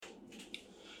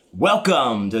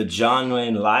Welcome to John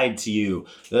Wayne Lied to You,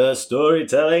 the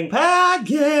storytelling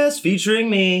podcast featuring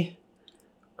me.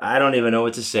 I don't even know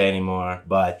what to say anymore,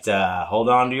 but hold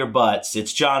on to your butts.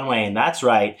 It's John Wayne. That's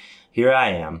right. Here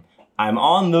I am. I'm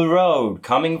on the road,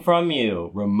 coming from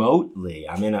you remotely.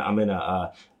 I'm in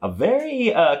a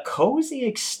very cozy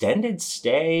extended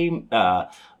stay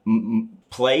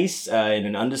place in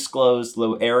an undisclosed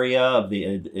area of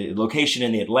the location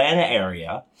in the Atlanta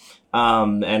area.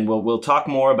 And we'll talk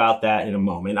more about that in a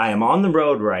moment. I am on the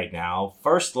road right now.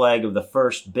 First leg of the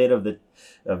first bit of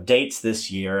dates this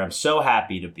year. I'm so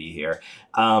happy to be here.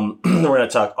 We're going to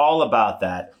talk all about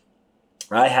that.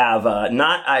 I have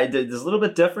it's a little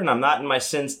bit different. I'm not in my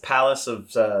palace of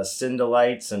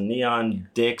Cinderlights and neon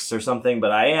dicks or something,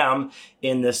 but I am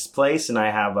in this place, and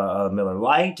I have a Miller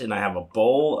Lite, and I have a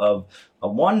bowl of a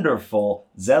wonderful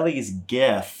Zelly's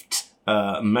Gift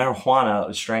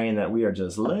marijuana strain that we are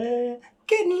just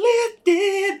getting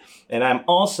lifted. And I'm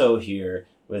also here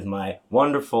with my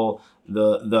wonderful,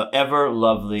 the ever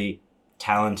lovely,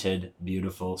 talented,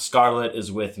 beautiful Scarlett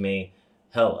is with me.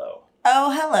 Hello.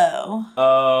 Oh, hello.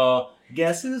 Oh,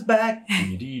 guess who's back?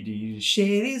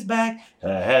 Shady's back.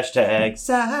 Hashtag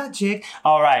side chick.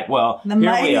 All right, well, the here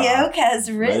mighty we are. oak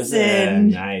has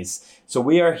risen. Nice. So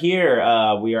we are here.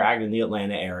 We are acting in the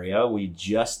Atlanta area. We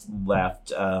just left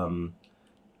the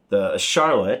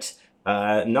Charlotte,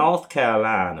 North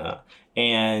Carolina.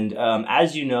 And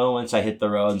as you know, once I hit the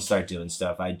road and start doing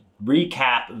stuff, I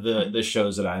recap the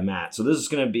shows that I'm at. So this is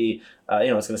going to be,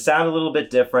 it's going to sound a little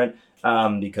bit different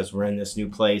because we're in this new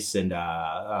place, and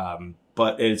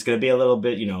but it's going to be a little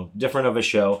bit, different of a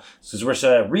show. So we're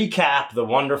going to recap the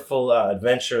wonderful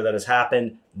adventure that has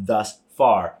happened thus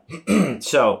far.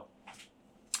 So,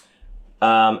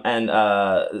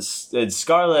 and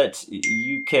Scarlett,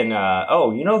 you can,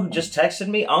 who just texted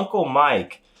me? Uncle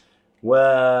Mike.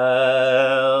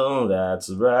 Well,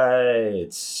 that's right.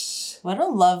 What a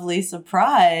lovely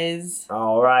surprise.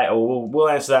 All right. We'll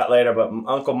answer that later, but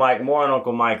Uncle Mike, more on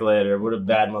Uncle Mike later. What a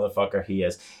bad motherfucker he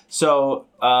is. So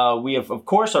we have, of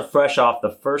course, are fresh off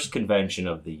the first convention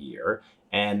of the year,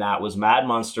 and that was Mad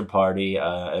Monster Party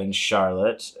in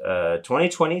Charlotte,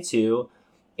 2022.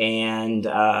 And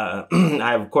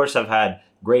I, of course, have had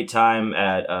great time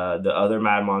at the other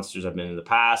Mad Monsters I've been in the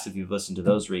past. If you've listened to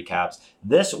those recaps,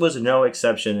 this was no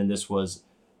exception, and this was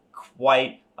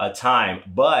quite a time.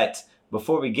 But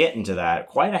before we get into that,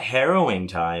 quite a harrowing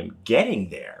time getting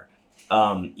there.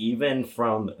 Even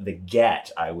from the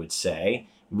get, I would say.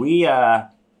 We,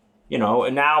 now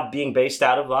being based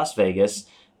out of Las Vegas,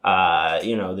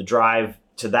 the drive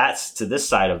to this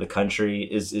side of the country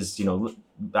is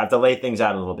I have to lay things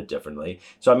out a little bit differently.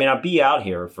 So, I'll be out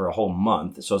here for a whole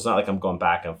month. So it's not like I'm going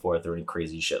back and forth or any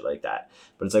crazy shit like that.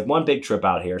 But it's like one big trip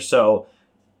out here. So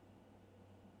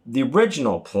the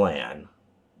original plan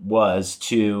was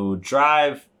to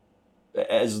drive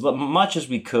as much as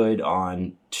we could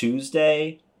on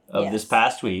Tuesday of this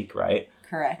past week, right?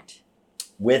 Correct.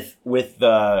 With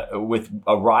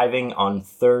arriving on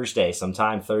Thursday,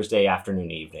 sometime Thursday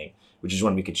afternoon, evening, which is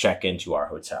when we could check into our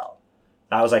hotel.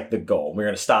 That was like the goal. We were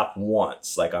going to stop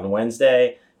once. Like on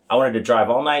Wednesday, I wanted to drive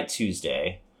all night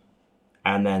Tuesday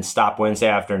and then stop Wednesday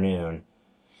afternoon.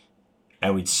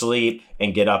 And we'd sleep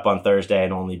and get up on Thursday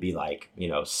and only be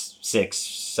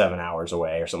 6-7 hours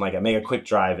away or something like that. Make a quick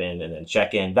drive in and then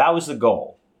check in. That was the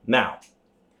goal. Now,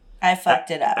 I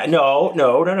fucked it up.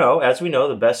 No. As we know,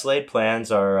 the best laid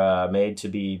plans are made to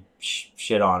be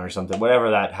shit on or something.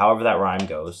 However that rhyme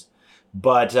goes.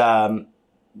 But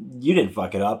you didn't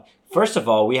fuck it up. First of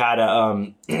all, we had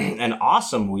an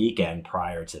awesome weekend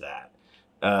prior to that,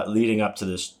 leading up to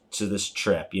this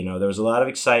trip. There was a lot of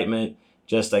excitement.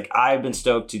 Just like I've been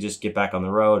stoked to just get back on the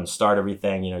road and start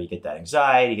everything. You get that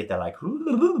anxiety, you get that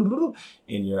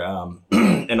in your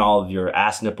and all of your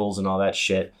ass nipples and all that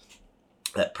shit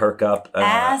that perk up.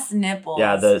 Ass nipples.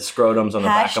 Yeah, the scrotums on the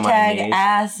back of my knees.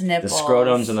 Ass nipples. The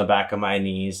scrotums on the back of my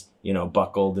knees,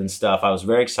 buckled and stuff. I was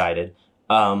very excited.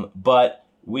 But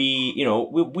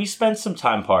we spent some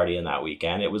time partying that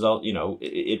weekend. It was all,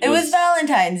 it was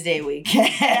Valentine's Day weekend.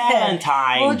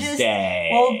 Valentine's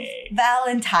Day.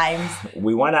 Valentine's.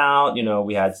 We went out,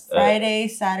 we had Friday,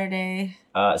 Saturday.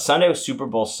 Sunday was Super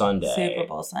Bowl Sunday. Super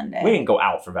Bowl Sunday. We didn't go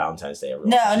out for Valentine's Day.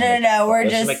 No. We're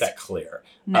just make that clear.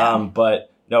 No.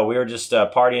 But no, we were just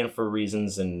partying for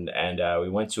reasons, and we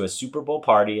went to a Super Bowl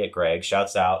party at Greg.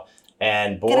 Shouts out.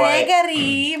 And boy,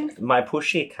 Gregory, my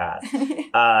pussycat,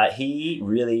 he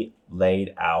really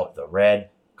laid out the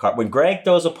red carpet. When Greg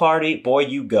throws a party, boy,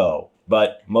 you go.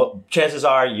 But chances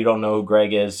are you don't know who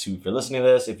Greg is. If you're listening to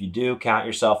this, if you do, count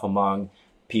yourself among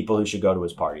people who should go to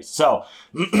his parties. So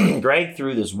Greg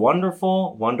threw this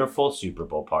wonderful, wonderful Super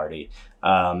Bowl party.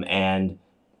 And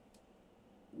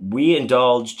we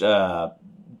indulged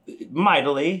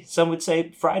mightily. Some would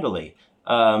say frightily.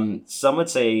 Some would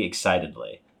say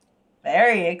excitedly.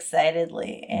 Very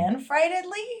excitedly and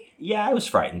frightedly. Yeah, I was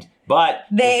frightened. But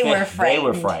They were frightened. They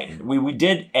were frightened. We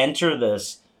did enter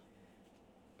this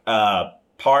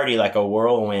party like a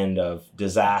whirlwind of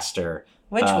disaster.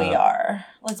 Which we are.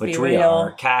 Let's Which be we real.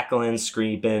 are. Cackling,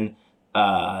 screaming,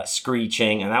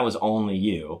 screeching, and that was only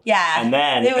you. Yeah. And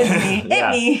then it was me.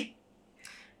 yeah. Me.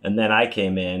 And then I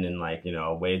came in and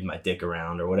waved my dick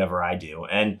around or whatever I do.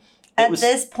 And At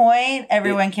this point,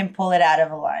 everyone can pull it out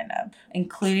of a lineup,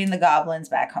 including the goblins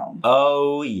back home.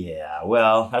 Oh yeah.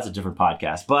 Well, that's a different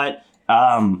podcast. But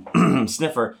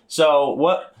Sniffer. So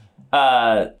what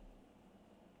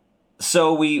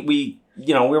so we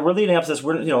we're leading up to this.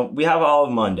 We have all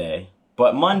of Monday.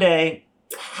 But Monday,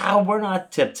 we're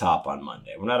not tip top on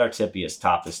Monday. We're not our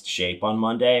toppest shape on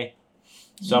Monday.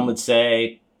 Some would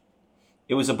say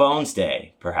it was a Bones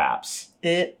Day, perhaps.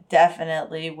 It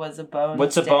definitely was a Bones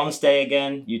What's a Day. Bones Day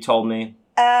again? You told me.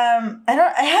 I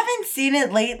haven't seen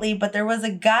it lately, but there was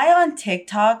a guy on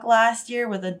TikTok last year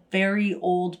with a very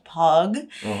old pug.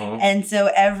 Mm-hmm. And so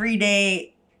every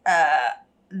day,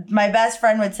 my best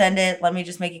friend would send it. Let me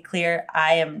just make it clear.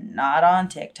 I am not on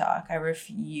TikTok. I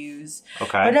refuse.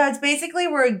 Okay. But no, it's basically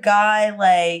where a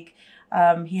guy,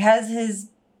 he has his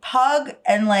pug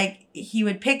and, he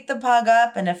would pick the pug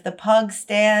up. And if the pug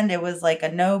stand, it was like a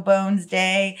no bones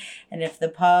day. And if the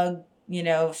pug,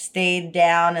 stayed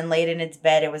down and laid in its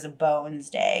bed, it was a bones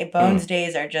day. Bones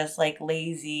days are just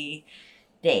lazy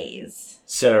days.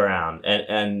 Sit around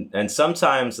and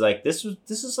sometimes this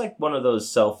is like one of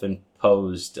those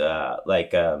self-imposed I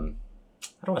don't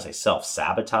want to say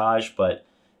self-sabotage, but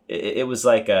it was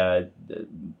like we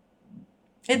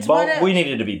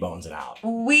needed to be bonesing out.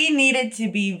 We needed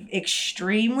to be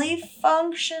extremely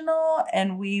functional,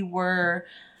 and we were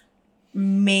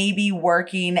maybe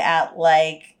working at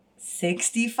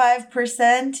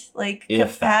 65%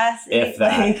 capacity. If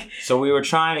that. So we were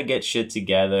trying to get shit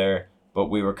together. But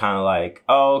we were kind of like,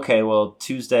 oh, okay, well,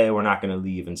 Tuesday, we're not going to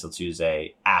leave until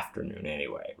Tuesday afternoon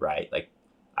anyway, right?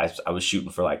 I was shooting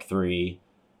for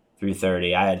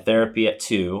 3:30. I had therapy at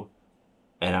 2,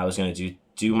 and I was going to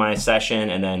do my session,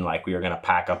 and then, we were going to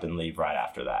pack up and leave right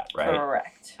after that, right?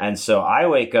 Correct. And so I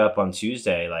wake up on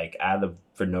Tuesday,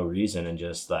 for no reason, and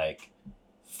just,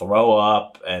 throw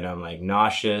up, and I'm,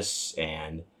 nauseous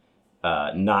and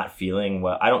not feeling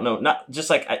well. I don't know, not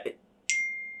just,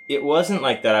 it wasn't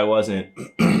like that I wasn't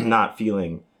not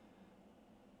feeling.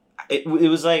 It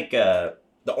was the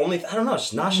only, I don't know,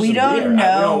 it's nauseous. We don't weird.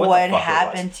 know what what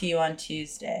happened to you on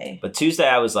Tuesday. But Tuesday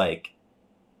I was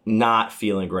not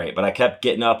feeling great. But I kept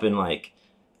getting up and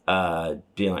being I'll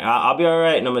be all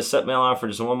right. And I'm going to set my alarm for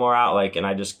just one more out. And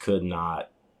I just could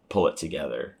not pull it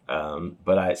together.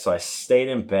 But I stayed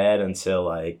in bed until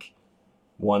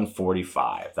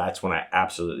 1:45. That's when I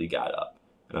absolutely got up.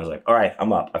 And I was like, all right,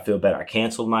 I'm up. I feel better. I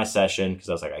canceled my session because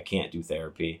I was like, I can't do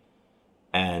therapy.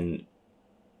 And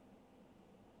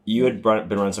you had been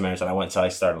running some errands, and I went until I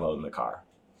started loading the car.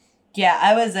 Yeah,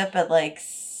 I was up at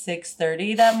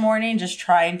 6:30 that morning just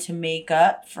trying to make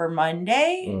up for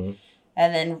Monday. Mm-hmm.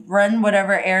 And then run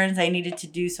whatever errands I needed to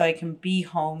do so I can be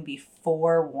home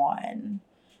before 1.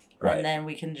 Right. And then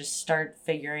we can just start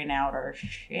figuring out our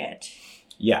shit.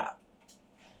 Yeah.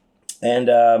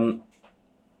 And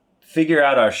figure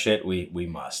out our shit we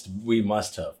must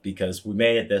have, because we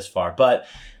made it this far. But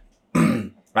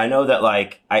I know that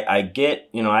I get,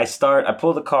 I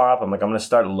pull the car up, I'm going to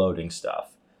start loading stuff.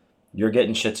 You're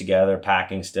getting shit together,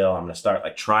 packing still. I'm going to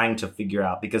start trying to figure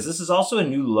out, because this is also a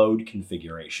new load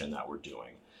configuration that we're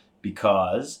doing,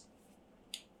 because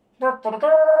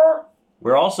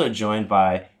we're also joined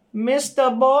by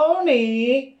Mr.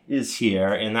 Boney is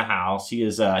here in the house. He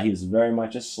is very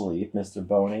much asleep, Mr.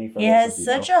 Boney. He has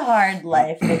such a hard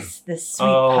life, this sweet pup.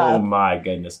 Oh my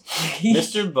goodness.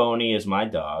 Mr. Boney is my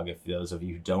dog. If those of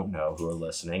you who don't know who are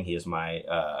listening, he is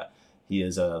a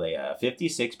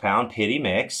 56-pound pitty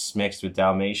mix mixed with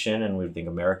Dalmatian and with the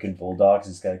American Bulldogs.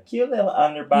 He's got a cute little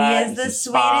underbite. He is the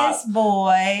sweetest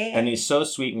boy. And he's so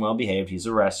sweet and well behaved. He's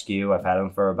a rescue. I've had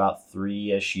him for about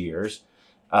 3-ish years.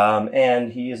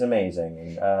 And he is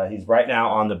amazing. And he's right now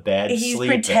on the bed He's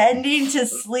sleeping. pretending to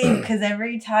sleep because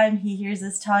every time he hears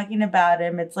us talking about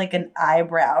him, it's like an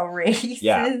eyebrow raises.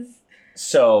 Yeah.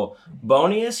 So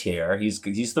Boney is here. He's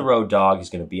the road dog. He's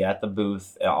going to be at the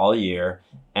booth all year.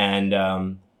 And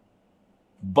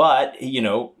but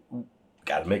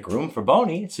got to make room for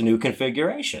Boney. It's a new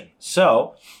configuration.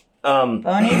 So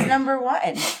Boney's number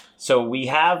 1. So we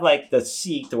have like the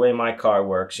seat, the way my car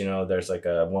works, there's like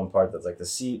a one part that's like the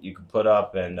seat you can put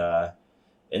up and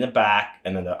in the back,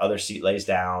 and then the other seat lays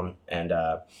down,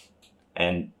 so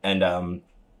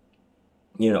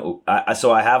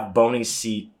I have Boney's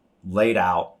seat laid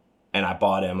out, and I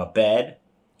bought him a bed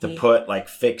to put like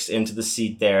fix into the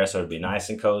seat there, so it'd be nice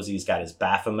and cozy. He's got his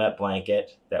Baphomet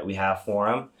blanket that we have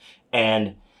for him,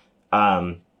 and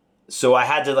so I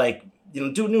had to like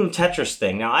do a new Tetris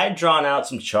thing. Now I had drawn out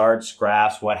some charts,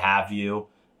 graphs, what have you,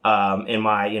 in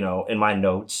my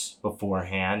notes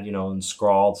beforehand, and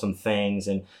scrawled some things,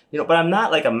 and but I'm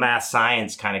not like a math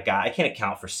science kind of guy. I can't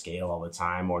account for scale all the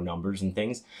time or numbers and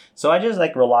things, so I just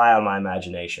like rely on my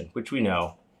imagination, which we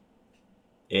know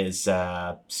is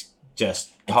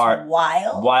just hard,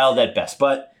 wild at best.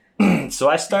 But so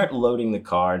I start loading the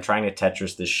car and trying to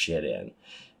Tetris this shit in.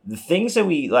 The things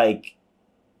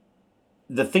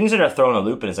that are thrown a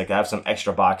loop in is like I have some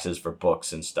extra boxes for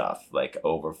books and stuff, like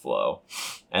overflow.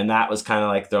 And that was kind of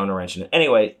like throwing a wrench in it.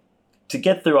 Anyway, to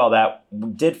get through all that,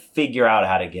 we did figure out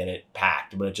how to get it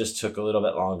packed, but it just took a little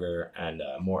bit longer and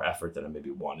more effort than I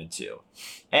maybe wanted to.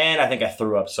 And I think I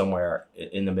threw up somewhere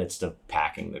in the midst of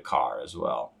packing the car as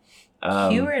well.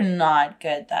 You were not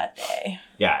good that day.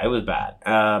 Yeah, it was bad.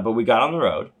 But we got on the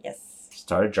road. Yes.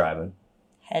 Started driving.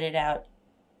 Headed out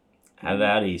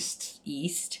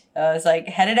east. I was like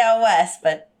headed out west,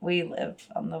 but we live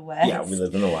on the west. Yeah, we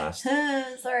live in the west.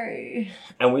 Sorry.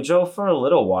 And we drove for a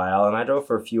little while, and I drove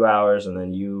for a few hours, and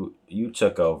then you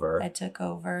took over. I took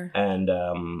over. And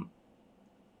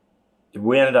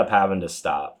we ended up having to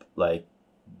stop,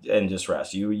 and just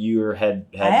rest. Your head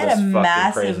I had was a fucking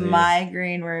massive crazy.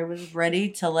 migraine where I was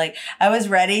ready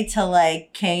to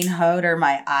Kane Hodder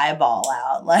my eyeball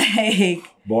out.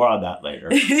 More on that later.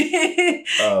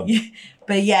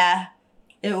 But yeah,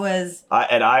 it was.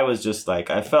 I was just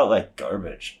I felt like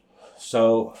garbage.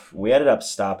 So we ended up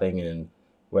stopping in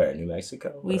where? New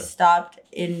Mexico? We stopped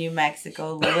in New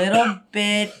Mexico, a little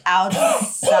bit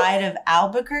outside of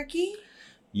Albuquerque.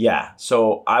 Yeah.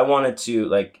 So I wanted to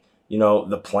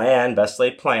the plan, best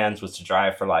laid plans, was to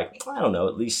drive for I don't know,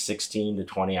 at least 16 to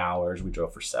 20 hours. We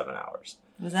drove for 7 hours.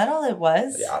 Was that all it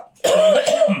was? Yeah.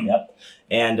 Yep.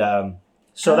 And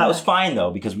so that was fine,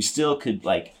 though, because we still could,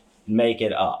 make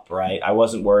it up, right? I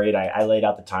wasn't worried. I laid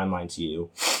out the timeline to you.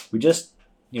 We just,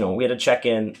 we had to check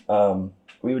in.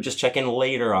 We would just check in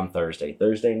later on Thursday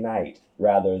night,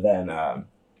 rather than,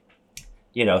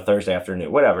 Thursday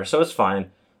afternoon, whatever. So it's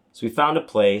fine. So we found a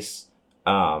place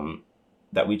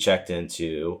that we checked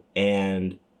into,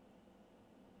 and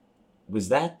was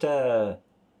that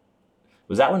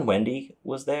when Wendy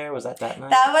was there? Was that night?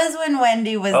 That was when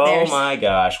Wendy was there. Oh my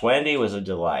gosh, Wendy was a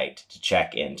delight to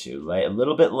check into. A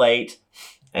little bit late,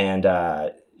 and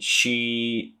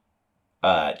she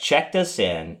checked us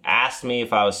in, asked me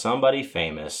if I was somebody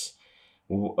famous,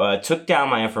 took down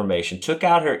my information, took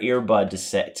out her earbud to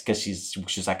set, because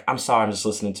she's like, I'm sorry, I'm just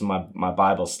listening to my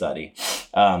Bible study.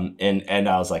 And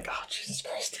I was like, oh, Jesus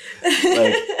Christ.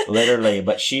 Literally.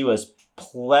 But she was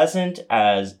pleasant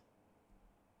as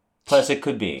it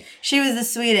could be. She was the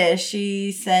sweetest.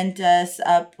 She sent us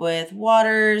up with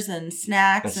waters and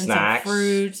snacks and some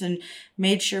fruits and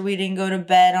made sure we didn't go to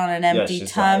bed on an empty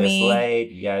tummy. It's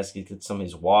late. You guys get some of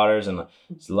these waters, and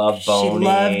love Boney. She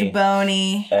loved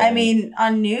Boney. I mean,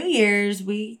 on New Year's,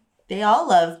 they all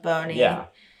love Boney. Yeah.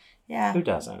 Yeah. Who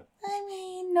doesn't? I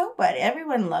mean, nobody.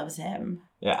 Everyone loves him.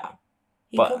 Yeah.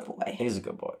 He's a good boy. He's a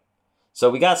good boy. So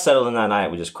we got settled in that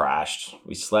night. We just crashed.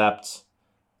 We slept.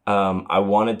 I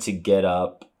wanted to get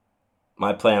up.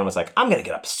 My plan was I'm going to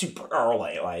get up super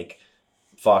early.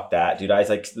 Fuck that, dude. I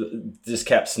just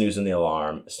kept snoozing the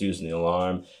alarm.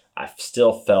 I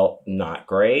still felt not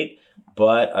great,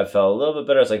 but I felt a little bit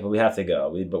better. I was but we have to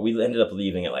go. But we ended up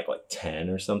leaving at 10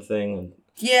 or something.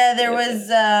 Yeah, there was,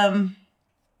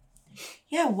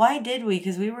 why did we?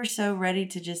 Because we were so ready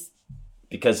to just.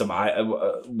 Because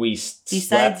we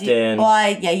slept in.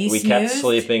 You we snoozed? kept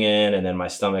sleeping in, and then my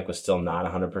stomach was still not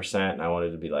 100%, and I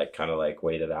wanted to be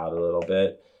wait it out a little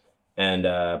bit. And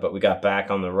but we got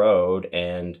back on the road,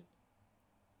 and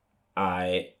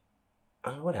I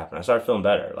don't know what happened. I started feeling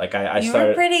better. You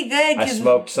were pretty good. I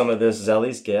smoked some of this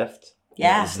Zelly's Gift.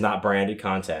 Yeah. This is not branded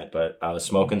content, but I was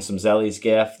smoking some Zelly's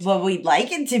Gift. Well, we'd like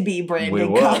it to be branded we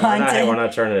will. content. We're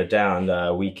not turning it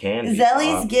down. We can.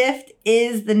 Zelly's Gift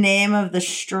is the name of the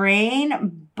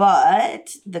strain,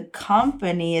 but the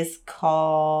company is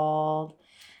called,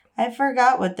 I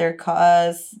forgot what they're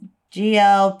called,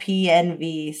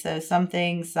 GLPNV. So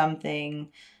something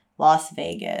Las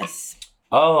Vegas.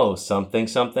 Oh, something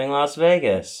Las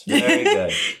Vegas. Very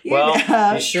good.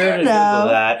 Well, be sure to Google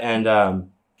that. And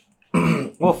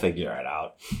We'll figure it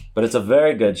out. But it's a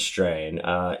very good strain.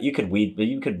 You could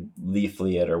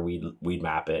leafly it or weed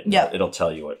map it. Yep. It'll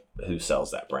tell you who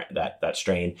sells that brand, that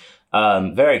strain.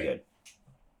 Very good.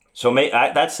 So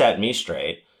that set me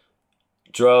straight.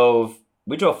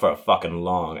 We drove for a fucking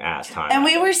long ass time. And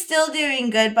we were still doing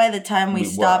good by the time we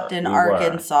stopped in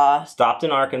Arkansas. Stopped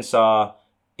in Arkansas,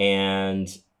 and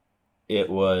we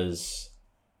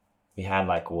had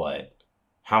like what?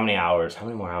 How many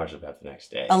more hours did we have the next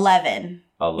day? 11.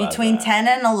 Between 10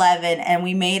 and 11, and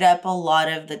we made up a lot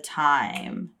of the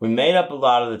time.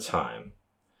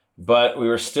 But we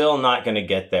were still not going to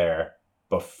get there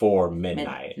before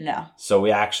midnight. No. So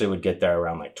we actually would get there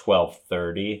around like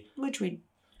 12:30. Which we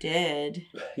did.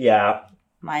 Yeah.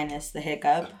 Minus the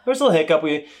hiccup. There was a little hiccup.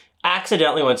 We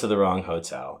accidentally went to the wrong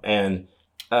hotel, and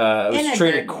it was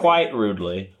treated quite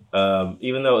rudely.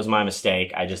 Even though it was my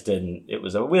mistake, I just didn't.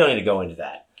 We don't need to go into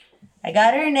that. I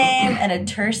got her name, and a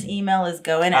terse email is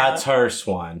going out. A terse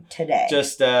one. Today.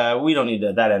 Just, we don't need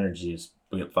that energy.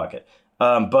 Fuck it.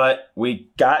 But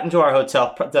we got into our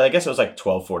hotel, I guess it was like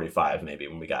 12:45 maybe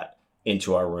when we got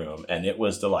into our room, and it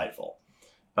was delightful.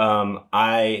 We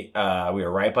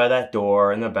were right by that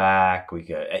door in the back. We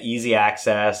could easy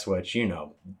access, which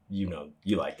you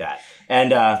like that.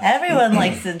 And everyone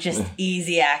likes the just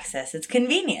easy access. It's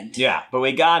convenient. Yeah, but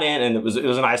we got in, and it was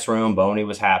a nice room. Boney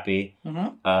was happy.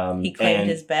 Mm-hmm. He claimed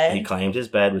his bed. He claimed his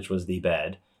bed, which was the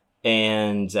bed,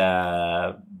 and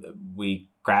we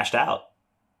crashed out.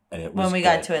 And it was when we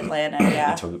got to Atlanta.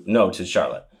 Yeah. To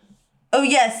Charlotte. Oh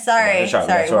yes, sorry.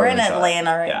 We're in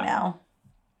Atlanta right now.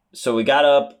 So we got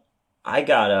up. I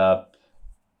got up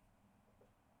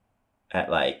at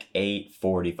like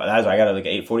 8:45. That's why I got up like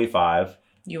 8:45.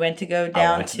 You went to go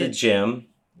down to the gym,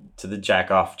 to the jack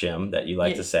off gym that you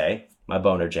like to say, my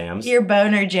boner jams. Your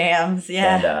boner jams,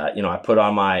 yeah. And I put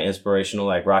on my inspirational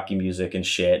like Rocky music and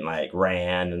shit, and like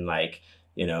ran and like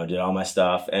did all my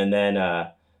stuff, and then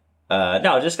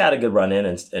just got a good run in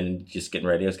and just getting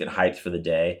ready. I was getting hyped for the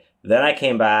day. Then I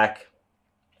came back.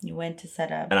 You went to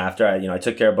set up. And after I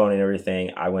took care of Boney and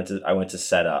everything, I went to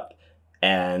set up.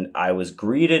 And I was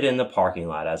greeted in the parking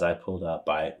lot as I pulled up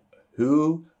by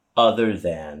who other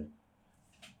than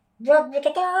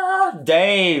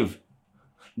Dave.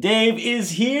 Dave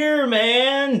is here,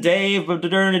 man. Dave.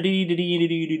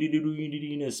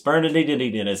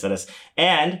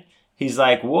 And he's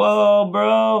like, whoa,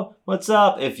 bro, what's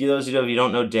up? If those of you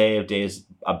don't know Dave, Dave's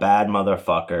a bad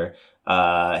motherfucker.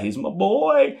 He's my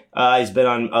boy. He's been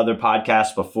on other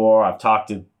podcasts before. I've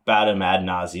talked about him ad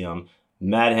nauseum.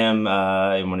 Met him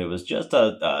when he was just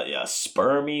a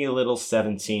spermy little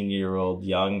 17-year-old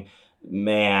young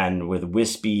man with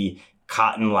wispy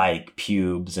cotton-like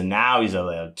pubes, and now he's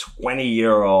a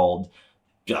 20-year-old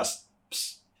just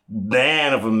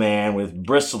man of a man with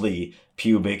bristly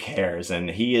pubic hairs, and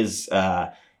he is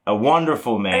a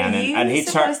wonderful man. Are you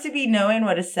supposed to be knowing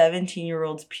what a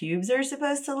 17-year-old's pubes are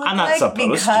supposed to look like? I'm not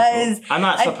supposed to.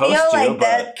 I feel like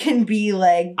that can be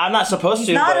like... I'm not supposed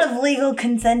to, not of legal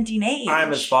consenting age. I'm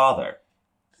his father.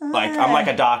 I'm like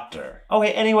a doctor.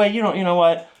 Okay, anyway, you know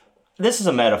what? This is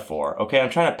a metaphor, okay? I'm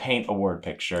trying to paint a word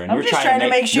picture. And I'm just trying to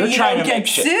make sure you don't get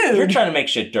sued. You're trying to make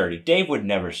shit dirty. Dave would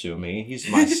never sue me. He's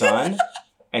my son.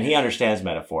 And he understands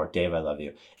metaphor. Dave, I love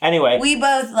you. Anyway. We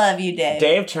both love you, Dave.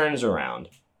 Dave turns around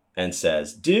and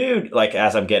says, dude, like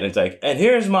as I'm getting, it's like, and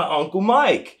here's my Uncle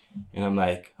Mike. And I'm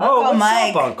like, what's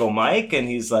up, Uncle Mike? And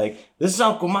he's like, this is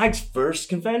Uncle Mike's first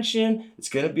convention. It's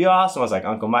going to be awesome. I was like,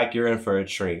 Uncle Mike, you're in for a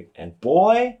treat. And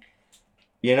boy,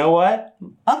 you know what?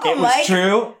 Uncle Mike. It was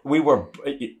true. We were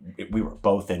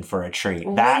both in for a treat.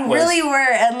 We really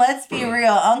were. And let's be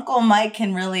real. Uncle Mike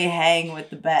can really hang with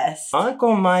the best.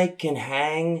 Uncle Mike can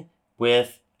hang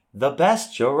with the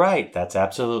best. You're right. That's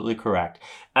absolutely correct.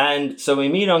 And so we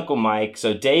meet Uncle Mike.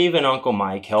 So Dave and Uncle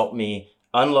Mike help me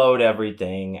unload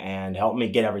everything and help me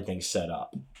get everything set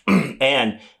up.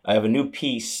 And I have a new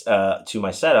piece to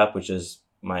my setup, which is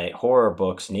my horror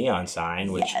books neon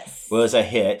sign, which was a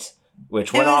hit,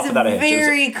 which went off without a hit.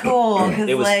 Very cool because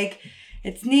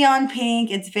it's neon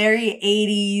pink. It's very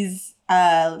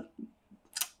 80s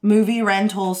movie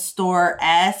rental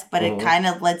store-esque, but it kind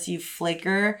of lets you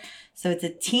flicker. So it's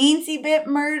a teensy bit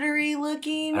murdery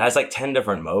looking. It has like 10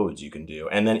 different modes you can do.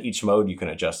 And then each mode you can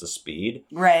adjust the speed.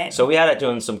 Right. So we had it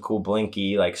doing some cool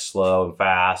blinky, like slow and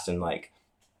fast. And like,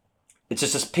 it's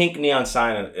just this pink neon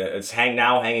sign. It's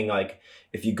hanging like,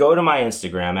 if you go to my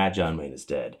Instagram,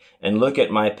 @JohnWayneIsDead, and look at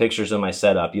my pictures of my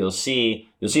setup, you'll see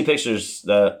pictures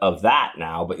of that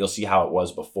now, but you'll see how it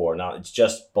was before. Now it's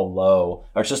just below,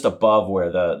 or it's just above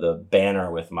where the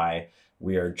banner with my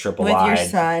weird triple-eyed with your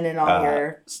son and all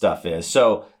your stuff is.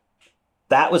 So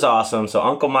that was awesome. So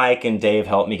Uncle Mike and Dave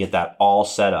helped me get that all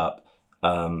set up.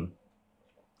 And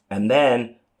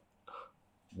then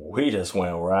we just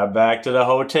went right back to the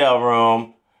hotel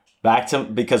room.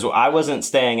 Because I wasn't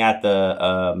staying at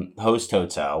the host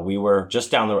hotel. We were just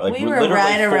down the road. We were literally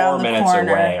right 4 minutes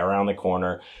corner. away, around the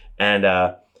corner. And,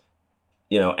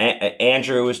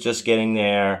 Andrew was just getting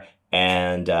there.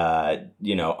 And,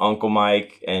 Uncle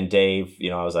Mike and Dave,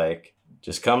 I was like,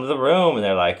 just come to the room. And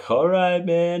they're like, all right,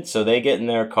 man. So they get in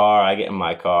their car. I get in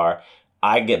my car.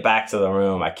 I get back to the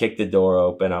room. I kick the door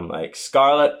open. I'm like,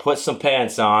 Scarlett, put some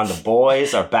pants on. The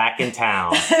boys are back in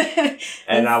town.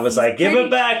 And I was like, give it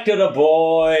back to the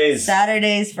boys.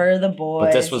 Saturdays for the boys.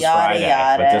 But this was Friday.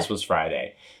 But this was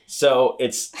Friday. So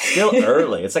it's still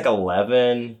early. It's like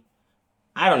 11.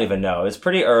 I don't even know. It's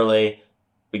pretty early.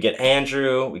 We get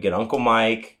Andrew, we get Uncle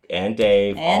Mike and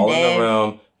Dave in the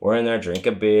room. We're in there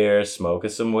drinking beer,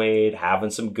 smoking some weed, having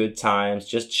some good times,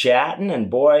 just chatting.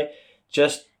 And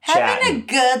just having a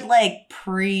good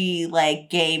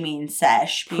gaming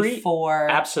sesh before.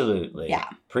 Absolutely. Yeah.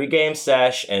 Pre-game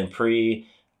sesh and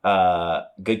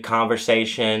good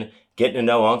conversation, getting to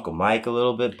know Uncle Mike a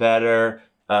little bit better.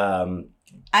 I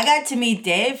got to meet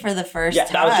Dave for the first time.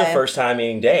 Yeah, that was your first time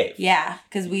meeting Dave. Yeah,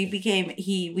 because we became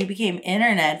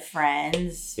internet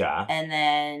friends. Yeah. And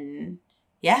then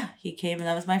he came and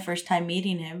that was my first time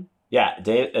meeting him. Yeah,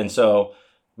 Dave, and so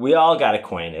we all got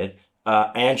acquainted.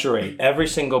 Andrew ate every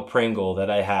single Pringle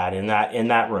that I had in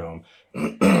that room.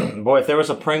 Boy, if there was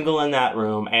a Pringle in that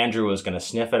room, Andrew was gonna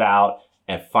sniff it out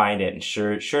and find it, and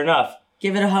sure enough,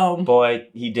 give it a home. Boy,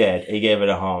 he did. He gave it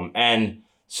a home, and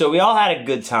so we all had a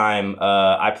good time.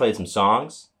 I played some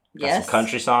songs. Got some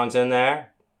country songs in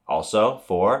there, also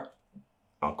for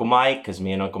Uncle Mike, because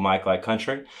me and Uncle Mike like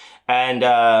country, and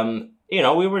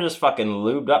we were just fucking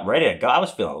lubed up, ready to go. I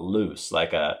was feeling loose,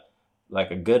 like a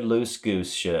good loose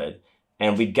goose should.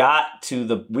 And we got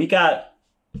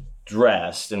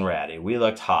dressed and ready. We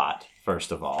looked hot,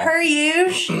 first of all. Per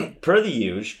usual. Per the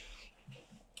usual.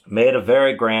 Made a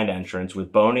very grand entrance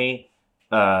with Boney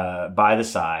by the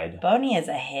side. Boney is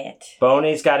a hit.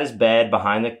 Boney's got his bed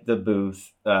behind the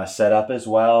booth set up as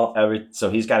well. So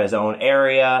he's got his own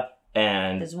area.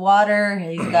 And his water,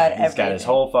 he's got everything. He's got his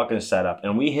whole fucking setup.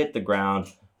 And we hit the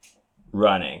ground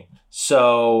running.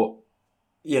 So...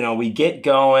 we get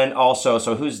going. Also,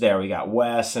 so who's there? We got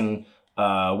Wes and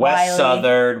Wes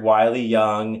Southard, Wiley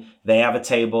Young. They have a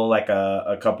table like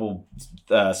a couple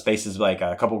spaces, like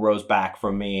a couple rows back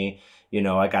from me.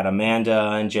 I got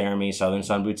Amanda and Jeremy, Southern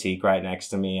Sun Boutique, right next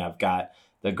to me. I've got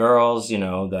the girls, the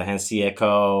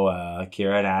Hensieko,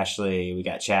 Kira and Ashley. We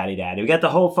got Chatty Daddy. We got the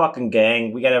whole fucking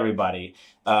gang. We got everybody.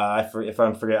 If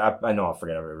I forget, I know I'll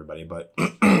forget everybody, but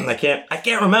I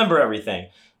can't remember everything.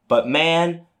 But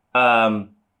man.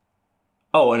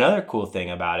 Another cool thing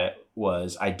about it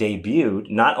was I debuted,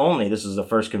 not only this was the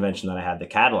first convention that I had the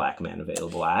Cadillac Man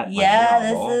available at.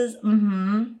 Yeah,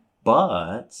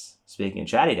 But, speaking of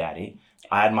Chatty Daddy,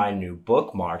 I had my new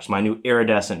bookmarks, my new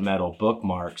iridescent metal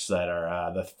bookmarks that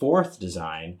are the fourth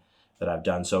design that I've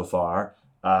done so far.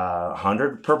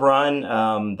 100 per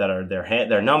run,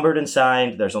 they're numbered and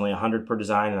signed. There's only 100 per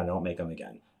design and I don't make them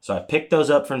again. So I picked those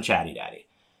up from Chatty Daddy.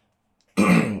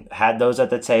 Had those at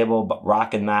the table, but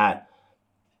rocking that.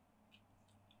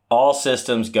 All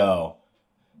systems go,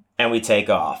 and we take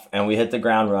off, and we hit the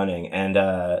ground running. And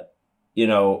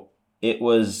it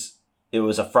was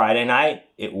a Friday night.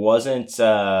 It wasn't.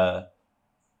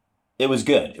 It was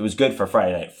good. It was good for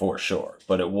Friday night for sure.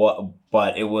 But it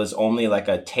was only like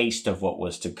a taste of what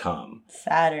was to come.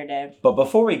 Saturday. But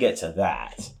before we get to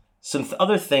that, some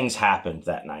other things happened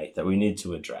that night that we need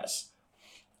to address.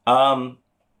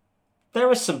 There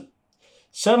was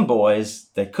some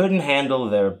boys that couldn't handle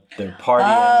their partying.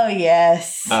 Oh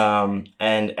yes. And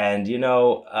and it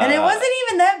wasn't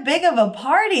even that big of a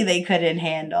party they couldn't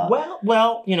handle.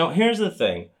 Well, here's the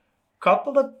thing.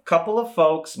 Couple of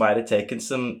folks might have taken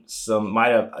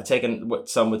what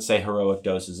some would say heroic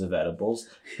doses of edibles.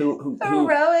 Who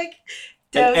heroic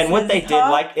doses. And what they did,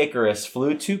 like Icarus,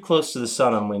 flew too close to the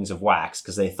sun on wings of wax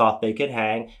because they thought they could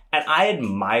hang. And I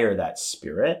admire that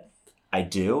spirit. I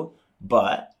do.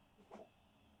 But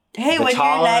hey, when you're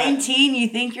 19, you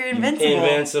think you're invincible.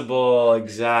 Invincible,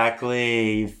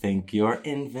 exactly. You think you're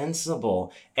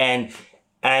invincible. And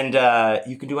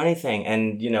you can do anything.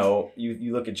 And, you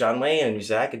look at John Wayne and you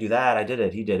say, I could do that. I did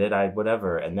it. He did it.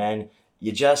 Whatever. And then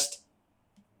you just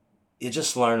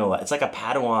learn a lot. It's like a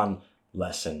Padawan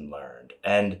lesson learned.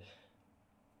 And,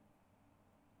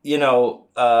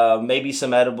 maybe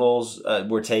some edibles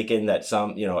were taken that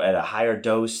some, at a higher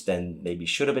dose than maybe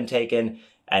should have been taken.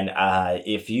 And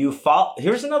if you follow,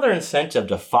 here's another incentive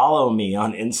to follow me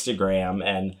on Instagram.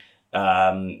 And,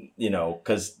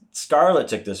 because Scarlett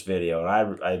took this video and I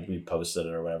reposted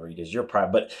it or whatever because you're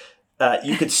proud. But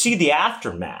you could see the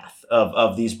aftermath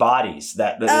of these bodies.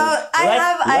 Let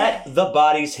the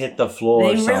bodies hit the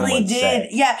floor. They really did. Say.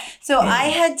 Yeah. So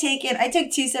I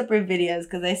took 2 separate videos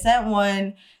because I sent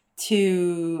one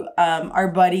to our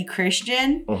buddy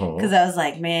Christian because I was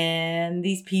like, man,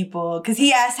 these people, because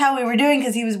he asked how we were doing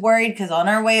because he was worried because on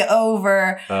our way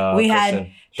over we Christian.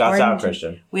 had Shouts out,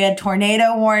 Christian. We had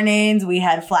tornado warnings. We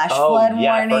had flash flood warnings.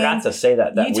 I forgot to say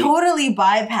that. You totally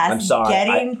bypassed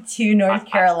getting to North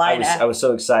Carolina. I was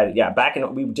so excited. Yeah,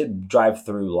 we did drive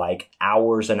through like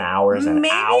hours and hours and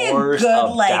hours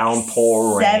of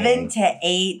downpour rain. 7 to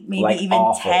 8, maybe even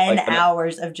awful. 10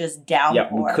 hours of just downpour.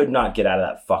 Yeah, we could not get out of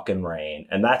that fucking rain,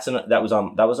 and that was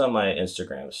on my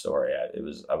Instagram story.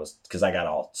 I was because I got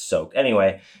all soaked.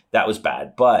 Anyway, that was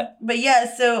bad, but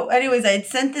yeah. So, anyways, I had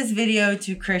sent this video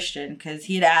to Christian because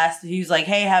he had asked. He was like,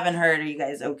 "Hey, haven't heard. Are you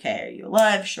guys okay? Are you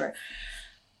alive? Sure."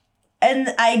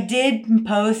 And I did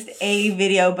post a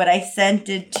video, but I sent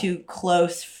it to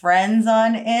close friends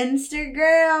on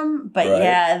Instagram. But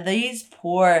yeah, these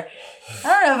poor, I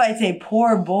don't know if I'd say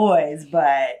poor boys,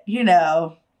 but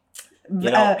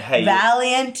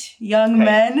valiant young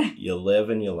men. You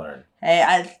live and you learn.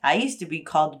 Hey, I used to be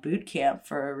called boot camp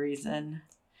for a reason.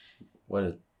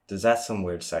 Is that some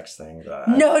weird sex thing?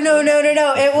 No.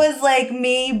 It was like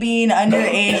me being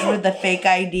underage with the fake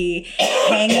ID,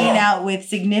 hanging out with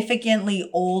significantly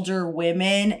older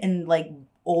women in like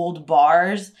old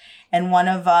bars. And one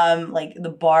of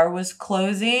the bar was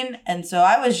closing. And so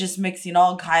I was just mixing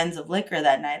all kinds of liquor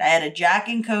that night. I had a Jack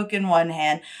and Coke in one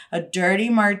hand, a dirty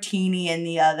martini in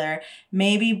the other,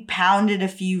 maybe pounded a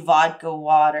few vodka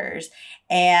waters.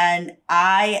 And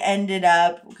I ended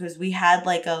up, because we had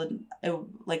like a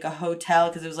hotel,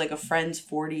 because it was like a friend's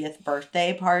 40th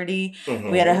birthday party.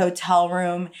 We had a hotel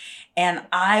room, and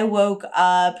I woke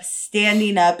up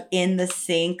standing up in the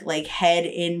sink, like head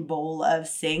in bowl of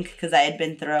sink, because I had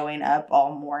been throwing up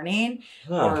all morning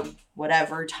or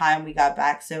whatever time we got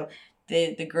back. So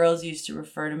the girls used to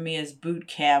refer to me as boot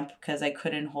camp because I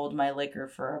couldn't hold my liquor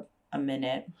for a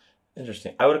minute.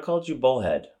 Interesting. I would have called you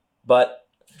bullhead, but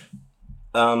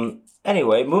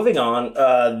anyway, moving on.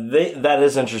 That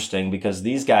is interesting because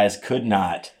these guys could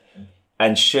not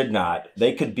and should not.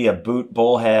 They could be a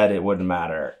bullhead. It wouldn't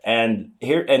matter. And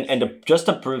here, just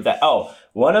to prove that,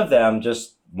 one of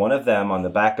them on the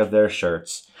back of their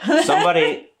shirts,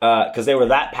 somebody, because they were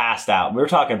that passed out. We were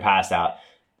talking passed out.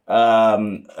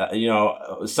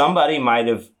 Somebody might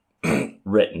have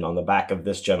written on the back of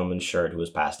this gentleman's shirt who was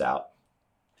passed out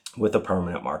with a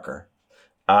permanent marker,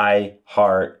 "I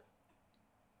heart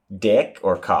dick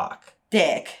or cock."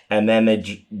 Dick. And then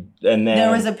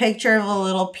there was a picture of a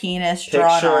little penis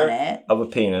drawn on it. Of a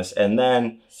penis. And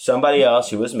then somebody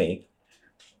else, who was me,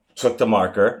 took the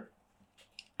marker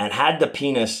and had the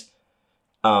penis.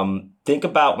 Think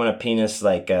about when a penis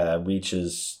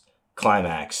reaches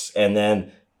climax, and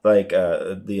then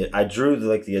I drew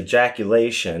the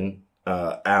ejaculation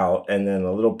out, and then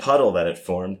a little puddle that it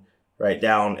formed right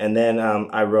down, and then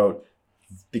I wrote,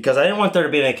 because I didn't want there to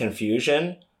be any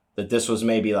confusion that this was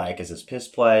maybe is this piss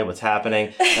play? What's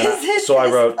happening? And I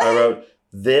wrote,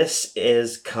 "This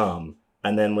is cum,"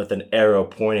 and then with an arrow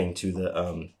pointing to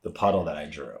the puddle that I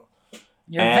drew.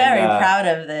 You're very proud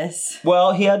of this.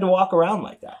 Well, he had to walk around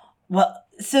like that. Well,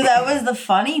 so that was the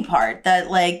funny part, that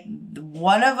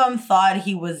one of them thought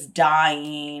he was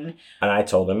dying. And I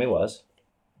told him he was.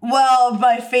 Well,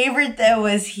 my favorite though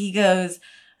was he goes,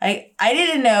 I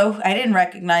didn't know. I didn't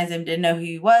recognize him. Didn't know who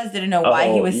he was. Didn't know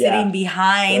why he was sitting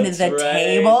behind the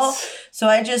table. So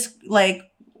I just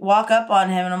walk up on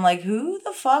him and I'm like, "Who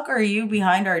the fuck are you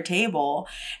behind our table?"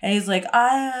 And he's like,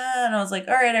 and I was like,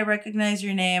 "All right, I recognize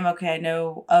your name. Okay, I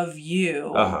know of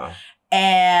you."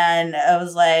 And I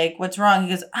was like, "What's wrong?" He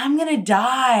goes, "I'm gonna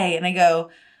die." And I go,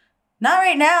 "Not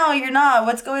right now. You're not.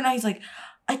 What's going on?" He's like,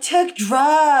 "I took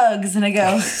drugs." And I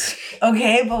go,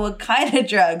 "Okay, but what kind of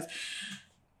drugs?"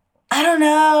 "I don't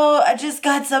know. I just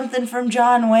got something from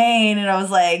John Wayne." And I was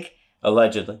like,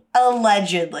 Allegedly.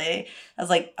 I was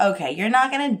like, "Okay, you're not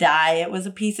going to die. It was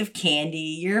a piece of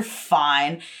candy. You're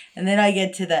fine." And then I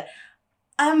get to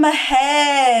 "I'm a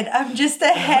head. I'm just a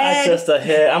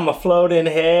head. I'm a floating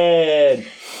head."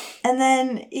 And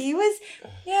then he was,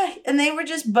 and they were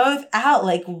just both out.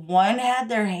 One had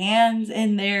their hands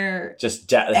in their...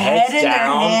 Just heads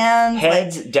down.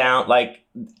 Heads down,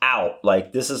 out.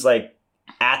 This is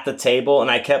at the table, and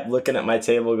I kept looking at my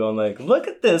table going like, look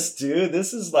at this, dude.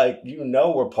 This is like,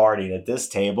 we're partying at this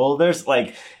table. There's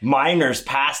like minors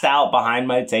passed out behind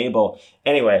my table.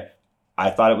 Anyway, I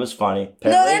thought it was funny.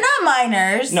 Apparently, no, they're not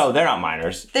minors. No, they're not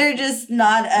minors. They're just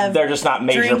not They're just not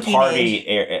major age.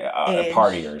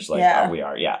 partiers like we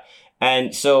are. Yeah.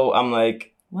 And so I'm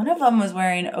like, one of them was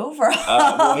wearing overalls.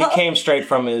 Well, he came straight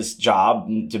from his job,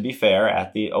 to be fair,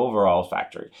 at the overall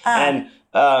factory. And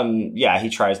he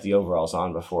tries the overalls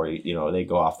on before they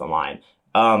go off the line.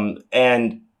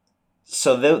 And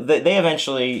so they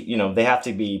eventually, they have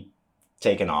to be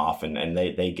taken off, and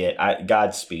they get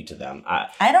Godspeed to them.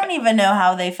 I don't even know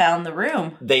how they found the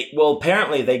room.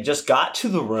 Apparently they just got to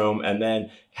the room and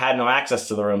then had no access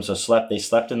to the room, so they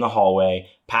slept in the hallway,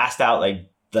 passed out like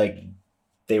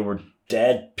they were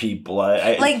dead people,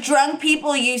 like drunk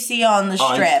people you see on the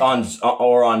strip,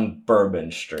 or on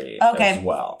Bourbon Street. Okay, as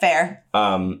well. Fair.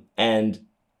 And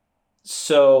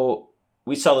so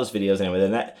we saw those videos anyway.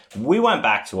 Then we went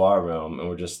back to our room and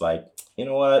we're just like, you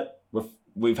know what?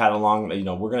 We've had a long,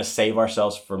 we're gonna save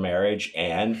ourselves for marriage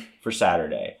and for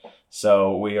Saturday.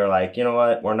 So we are like, you know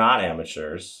what? We're not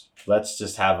amateurs. Let's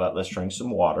just let's drink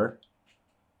some water.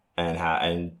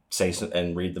 And say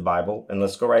and read the Bible, and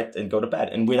let's go go to bed.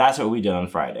 And that's what we did on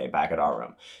Friday back at our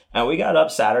room. And we got up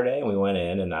Saturday and we went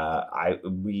in, and I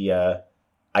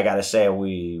gotta say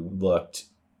we looked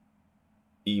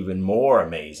even more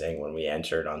amazing when we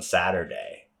entered on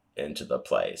Saturday into the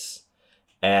place.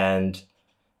 And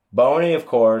Boney, of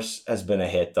course, has been a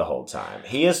hit the whole time.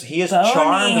 He is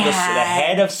charmed. The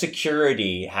head of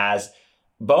security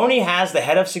Boney has the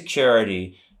head of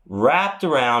security wrapped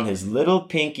around his little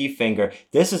pinky finger.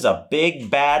 This is a big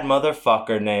bad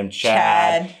motherfucker named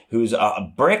Chad. Who's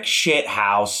a brick shit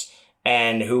house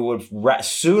and who would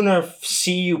sooner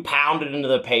see you pounded into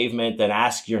the pavement than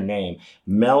ask your name.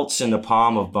 Melts in the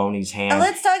palm of Boney's hand. And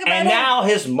let's talk about And now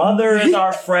his mother is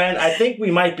our friend. I think we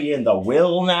might be in the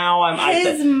will now.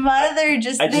 His mother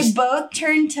they both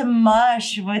turned to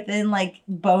mush within like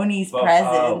Boney's presence.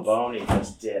 Oh, Boney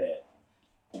just did it.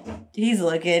 He's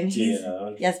looking.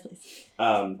 Yes, please.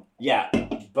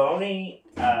 Boney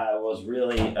was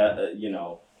really,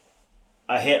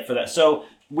 a hit for that. So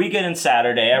we get in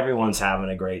Saturday. Everyone's having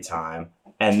a great time.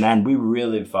 And then we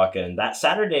really that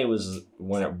Saturday was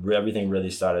when everything really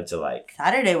started to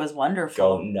Saturday was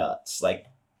wonderful. Go nuts. Like,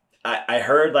 I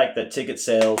heard the ticket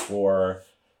sales were,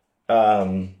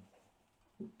 outrageous.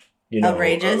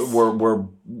 Were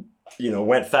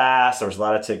went fast. There was a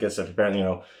lot of tickets.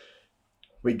 Apparently,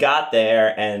 we got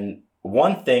there, and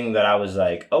one thing that I was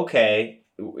like, okay,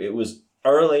 it was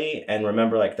early, and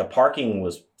remember, the parking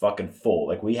was fucking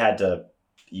full. We had to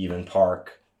even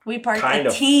park. We parked a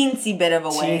teensy bit of a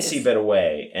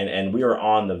way. And we were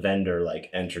on the vendor,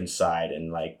 entrance side,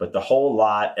 and, but the whole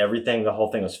thing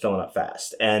was filling up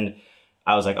fast. And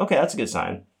I was like, okay, that's a good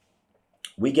sign.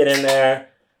 We get in there.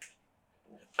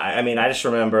 I just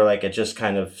remember, it just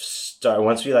kind of started,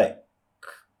 once we,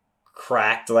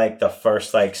 cracked the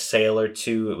first sale or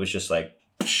two, it was just at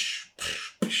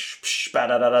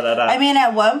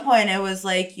one point it was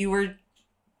you were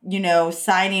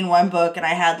signing one book, and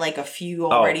I had a few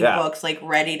books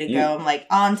ready to go. I'm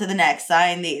on to the next,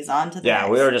 sign these, on to the next. Yeah,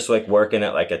 we were just working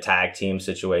at a tag team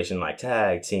situation,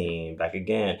 tag team back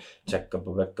again, check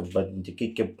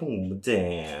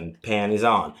panties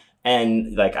on.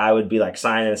 And I would be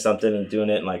signing something and doing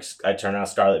it, and I'd turn around,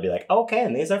 Scarlett would be like, okay,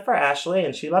 and these are for Ashley,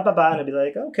 and she blah blah blah, and I'd be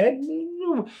like, okay,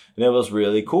 and it was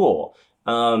really cool.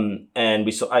 And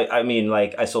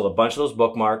I sold a bunch of those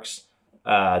bookmarks.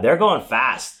 They're going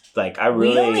fast.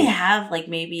 We only have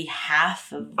maybe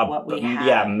half of what we have.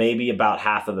 Yeah, maybe about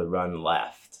half of the run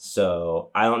left.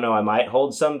 So I don't know. I might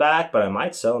hold some back, but I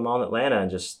might sell them all in Atlanta and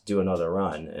just do another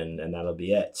run, and that'll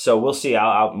be it. So we'll see.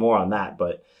 I'll more on that,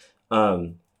 but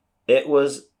it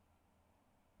was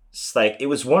it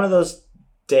was one of those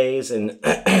days and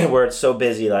where it's so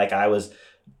busy. I was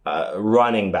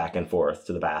running back and forth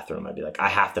to the bathroom. I'd be I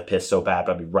have to piss so bad,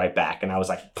 but I'd be right back. And I was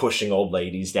pushing old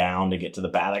ladies down to get to the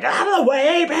bath. Out of the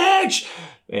way, bitch!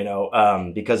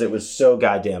 Because it was so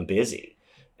goddamn busy.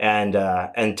 And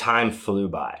time flew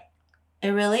by. It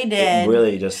really did. It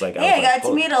really just I got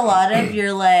to meet a lot of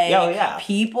your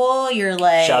people. Your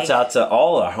shouts out to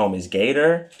all our homies.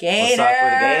 Gator. What's up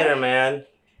with Gator, man?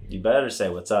 You better say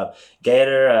what's up.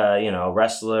 Gator,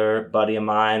 wrestler, buddy of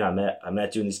mine. I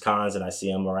met doing these cons, and I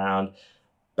see him around.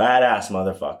 Badass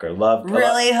motherfucker.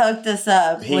 Really hooked us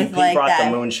up. He brought the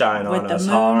moonshine on us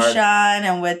hard. With the moonshine,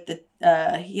 and with the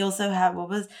he also had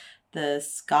the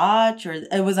Scotch, or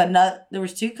it was there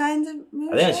was two kinds of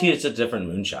moonshine. I think it's a different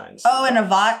moonshines. Oh, and a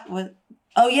vodka.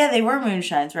 Oh yeah, they were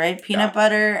moonshines, right? Peanut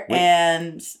butter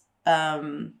and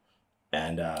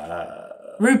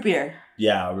root beer.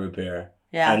 Yeah, root beer.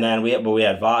 Yeah. And then we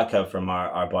had vodka from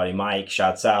our buddy Mike.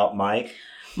 Shouts out, Mike.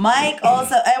 Mike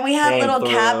also, and we had Came little through.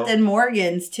 Captain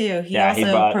Morgan's too. He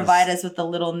also provided us with the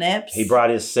little nips. He brought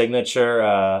his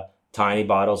signature tiny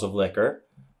bottles of liquor,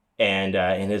 and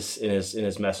in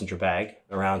his messenger bag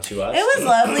around to us. It was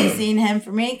lovely seeing him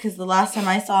for me because the last time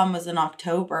I saw him was in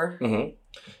October. Mm-hmm.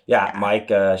 Yeah, Mike,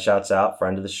 shouts out,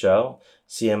 friend of the show.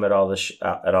 See him at all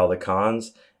the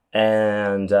cons,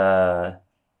 and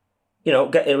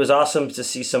it was awesome to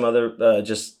see some other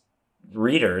just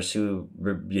readers who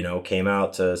came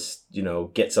out to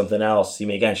get something else. See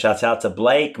me again. Shouts out to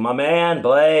Blake, my man,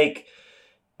 Blake.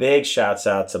 Big shouts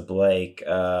out to Blake.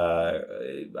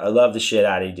 I love the shit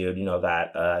out of you, dude. You know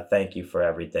that. Thank you for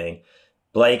everything.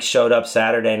 Blake showed up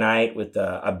Saturday night with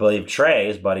I believe Trey,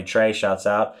 his buddy Trey. Shouts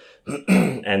out,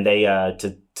 and they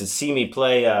to see me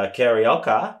play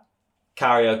karaoke.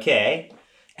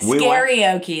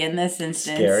 Karaoke in this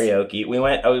instance. Karaoke. We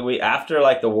went. We after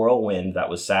like the whirlwind that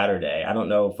was Saturday. I don't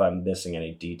know if I'm missing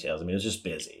any details. I mean, it was just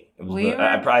busy.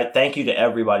 I thank you to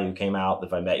everybody who came out.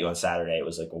 If I met you on Saturday, it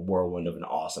was like a whirlwind of an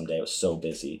awesome day. It was so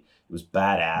busy. It was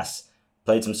badass.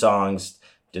 Played some songs,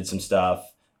 did some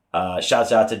stuff.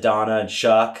 Shouts out to Donna and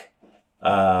Chuck.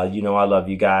 I love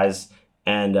you guys,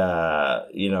 and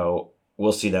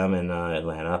we'll see them in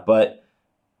Atlanta. But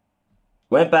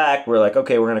went back. We're like,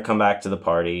 okay, we're gonna come back to the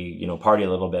party. Party a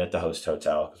little bit at the host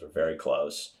hotel because we're very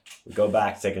close. We go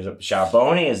back, take a shower.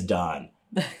 Boney is done.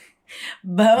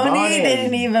 Boney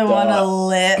didn't even want to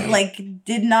live.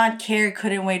 Did not care.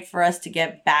 Couldn't wait for us to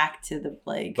get back to the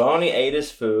Boney ate his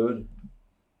food.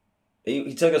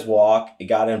 He took his walk. He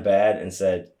got in bed and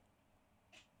said,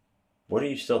 "What are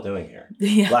you still doing here?"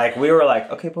 Yeah. We were like,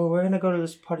 "Okay, but we're gonna go to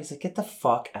this party." He's like, "Get the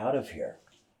fuck out of here."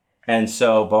 And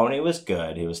so Boney was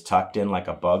good. He was tucked in like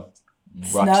a bug,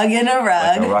 snug in a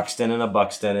rug, like a Ruxton and a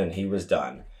Buxton, and he was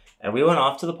done. And we went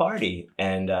off to the party,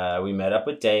 and we met up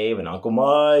with Dave and Uncle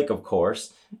Mike, of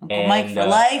course. Uncle Mike for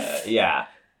life. Yeah.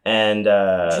 And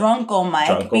Drunkle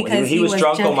Mike, because he was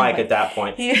Drunkle Mike at that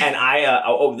point. And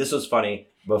I this was funny.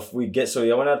 Before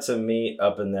we went out to meet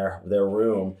up in their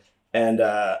room, and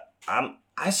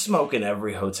I smoke in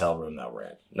every hotel room that we're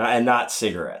in, not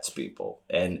cigarettes, people.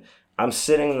 And I'm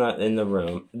sitting in the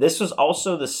room. This was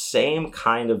also the same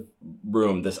kind of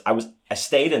room. I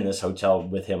stayed in this hotel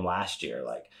with him last year,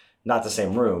 not the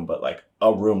same room, but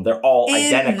a room. They're all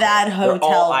identical. That hotel, they're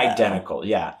all identical,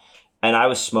 yeah. And I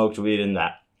was smoked weed in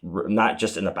that, not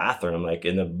just in the bathroom,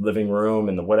 in the living room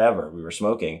and the whatever we were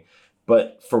smoking.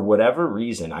 But for whatever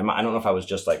reason, I don't know if I was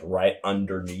just right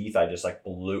underneath. I just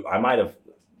blew. I might have.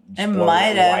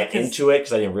 Into it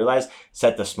because I didn't realize.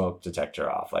 Set the smoke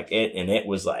detector off, it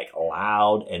was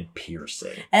loud and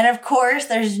piercing. And of course,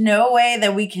 there's no way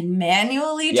that we can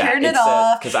manually turn it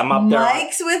off because I'm up there.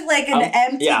 Mike's with an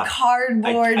empty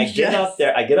cardboard. I get up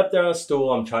there. I get up there on a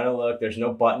stool. I'm trying to look. There's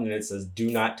no button, and it says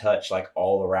 "Do not touch"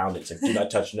 all around it. It's do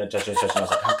not touch, do not touch, do not touch. And I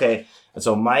was like, okay. And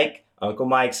so Uncle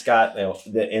Mike's got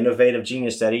the innovative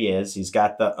genius that he is. He's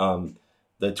got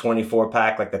the 24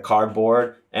 pack, the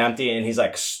cardboard empty, and he's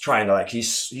trying to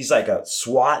he's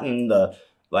swatting the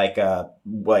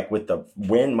with the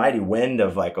mighty wind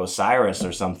of Osiris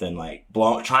or something,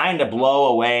 trying to blow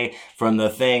away from the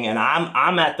thing. And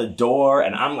I'm at the door,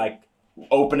 and I'm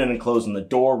opening and closing the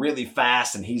door really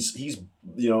fast, and he's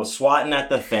swatting at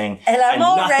the thing. And I'm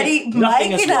already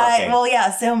nothing Mike and I. Well,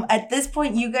 yeah. So at this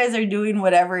point, you guys are doing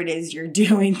whatever it is you're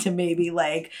doing to maybe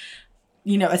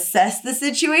assess the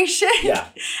situation. Yeah.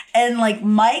 And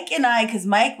Mike and I, because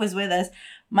Mike was with us,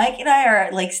 Mike and I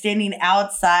are standing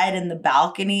outside in the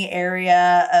balcony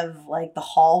area of the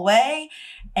hallway.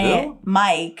 And who?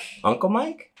 Mike. Uncle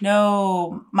Mike?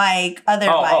 No, Mike. Mike.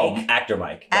 Oh, actor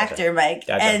Mike. Gotcha. Actor Mike.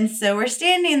 Gotcha. And so we're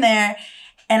standing there,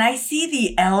 and I see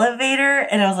the elevator,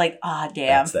 and I was like, "Ah, oh,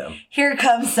 damn! That's them. Here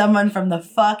comes someone from the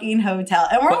fucking hotel."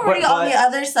 And we're already on the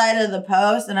other side of the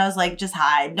post, and I was like, "Just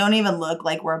hide! Don't even look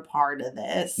like we're a part of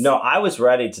this." No, I was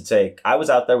ready to take. I was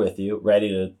out there with you, ready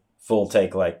to full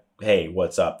take. Hey,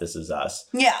 what's up? This is us.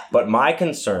 Yeah. But my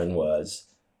concern was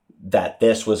that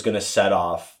this was going to set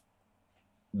off.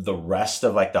 The rest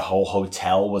of the whole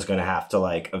hotel was going to have to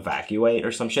evacuate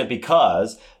or some shit,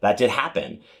 because that did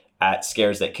happen at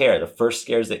Scares That Care. The first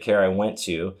Scares That Care I went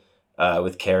to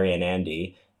with Carrie and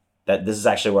Andy, this is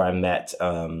actually where I met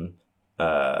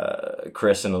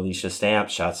Chris and Alicia Stamp.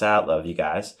 Shouts out. Love you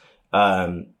guys.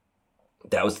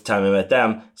 That was the time I met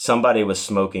them. Somebody was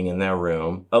smoking in their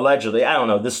room. Allegedly, I don't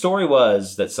know. The story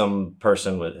was that some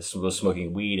person was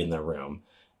smoking weed in their room,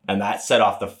 and that set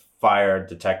off the fire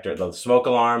detector, the smoke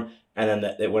alarm, and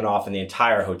then it went off in the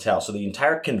entire hotel. So the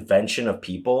entire convention of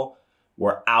people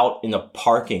were out in the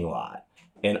parking lot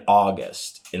in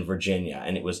August in Virginia,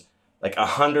 and it was like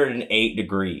 108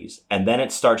 degrees, and then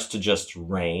it starts to just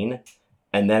rain,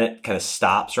 and then it kind of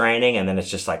stops raining, and then it's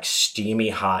just like steamy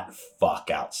hot fuck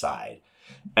outside.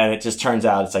 And it just turns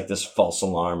out it's like this false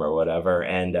alarm or whatever.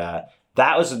 And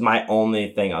that was my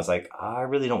only thing. I was like, oh, I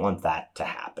really don't want that to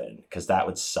happen because that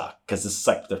would suck. Because this is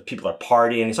like the people are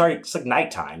partying. It's like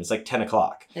nighttime. It's like 10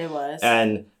 o'clock. It was.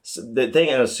 And so the thing,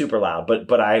 it was super loud.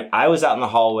 But I was out in the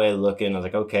hallway looking. I was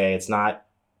like, okay, it's not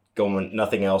going,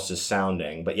 nothing else is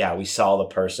sounding. But yeah, we saw the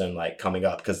person like coming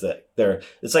up because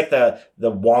it's like the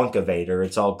Wonkavator.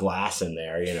 It's all glass in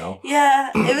there, you know?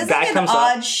 Yeah, it was Guy like an comes up.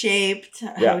 odd shaped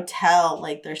hotel.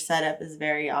 Like their setup is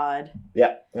very odd.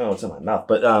 Yeah, no, it's in my mouth.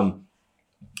 But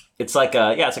it's like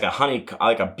it's like a honey,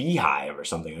 like a beehive or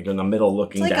something, like in the middle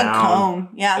looking It's like down. a comb.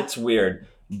 Yeah. It's weird.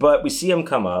 But we see him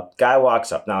come up. Guy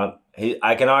walks up. Now,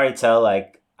 I can already tell,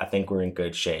 like, I think we're in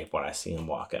good shape when I see him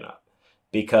walking up.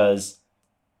 Because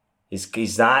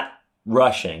he's not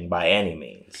rushing by any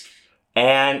means.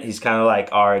 And he's kind of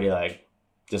like already like,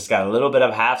 just got a little bit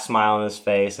of half smile on his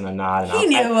face and a nod. And He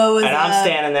knew what was and up. I'm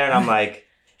standing there and I'm like,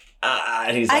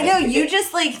 and he's I like, know, you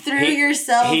just like threw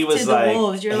yourself he was to the like-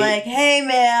 wolves. You're he- like, hey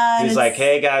man. He's it's- like,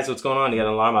 hey guys, what's going on? You got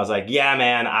an alarm? I was like, yeah,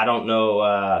 man, I don't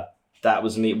know. That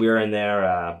was me. We were in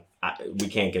there. We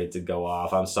can't get it to go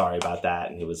off. I'm sorry about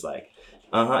that. And he was like,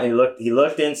 He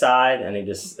looked inside and he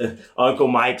just, Uncle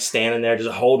Mike standing there just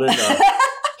holding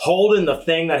the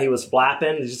thing that he was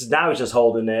flapping. Now he's just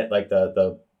holding it, like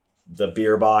the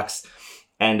beer box.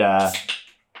 And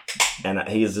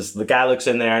he's just, the guy looks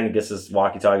in there and he gets his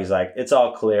walkie-talkie. He's like, it's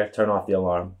all clear. Turn off the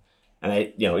alarm. And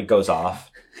it goes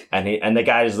off. And the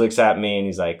guy just looks at me and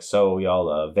he's like, so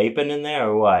y'all vaping in there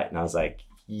or what? And I was like,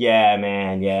 yeah,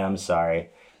 man. Yeah, I'm sorry.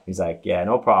 He's like, yeah,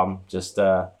 no problem. Just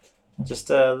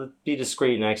be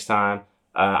discreet next time.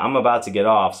 I'm about to get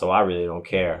off, so I really don't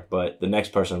care. But the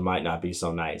next person might not be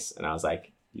so nice. And I was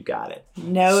like, you got it.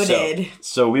 Noted.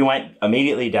 So we went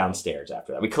immediately downstairs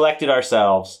after that. We collected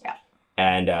ourselves. Yeah.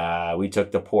 And we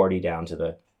took the Porty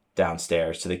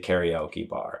downstairs to the karaoke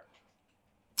bar.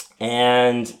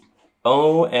 And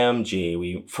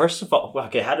OMG, first of all,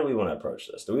 okay, how do we want to approach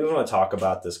this? Do we want to talk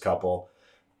about this couple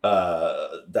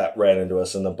that ran into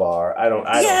us in the bar? I don't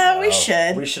know. we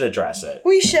should. We should address it.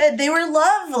 We should. They were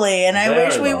lovely. And I Very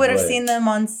wish we would have lovely. seen them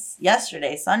on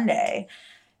yesterday, Sunday.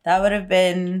 That would have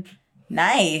been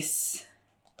nice.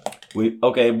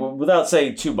 Without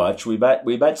saying too much, we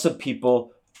met some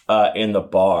people in the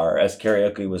bar as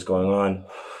karaoke was going on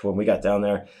when we got down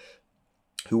there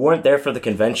who weren't there for the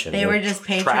convention. They were just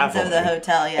patrons traveling. of the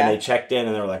hotel, yeah. And they checked in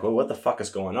and they were like, well, what the fuck is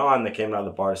going on? They came out of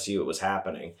the bar to see what was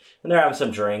happening. And they're having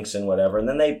some drinks and whatever. And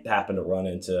then they happened to run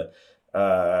into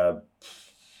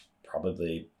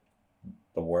probably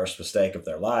the worst mistake of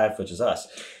their life, which is us.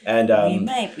 And we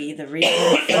might be the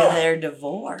reason for their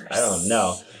divorce. I don't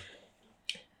know.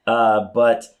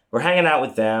 But we're hanging out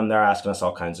with them. They're asking us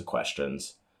all kinds of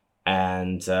questions.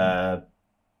 And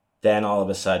then all of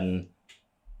a sudden,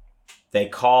 they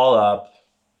call up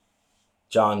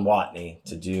John Watney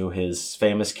to do his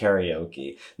famous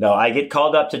karaoke. No, I get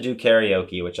called up to do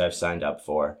karaoke, which I've signed up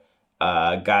for.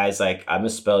 Guy's like, I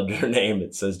misspelled your name.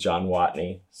 It says John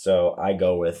Watney. So I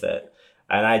go with it.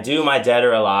 And I do my Dead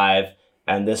or Alive.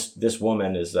 And this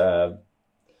woman is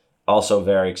also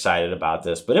very excited about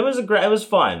this. But it was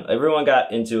fun. Everyone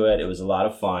got into it. It was a lot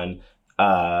of fun.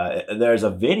 There's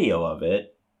a video of it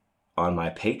on my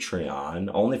Patreon,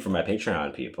 only for my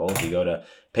Patreon people. If you go to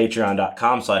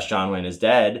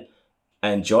patreon.com/JohnWayneIsDead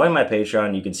and join my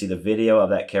Patreon, you can see the video of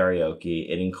that karaoke.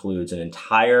 It includes an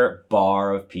entire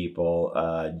bar of people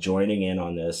joining in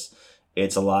on this.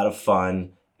 It's a lot of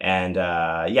fun. And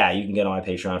you can get on my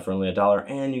Patreon for only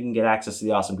 $1, and you can get access to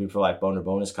the Awesome Dude for Life Boner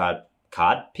Bonus cod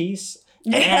piece.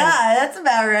 Yeah, that's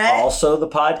about right. Also the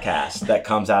podcast that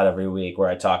comes out every week where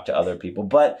I talk to other people.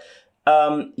 But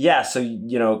so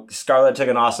Scarlett took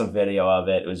an awesome video of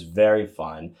it. It was very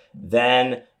fun.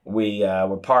 Then we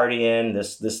were partying.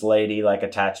 This lady like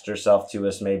attached herself to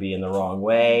us maybe in the wrong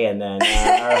way, and then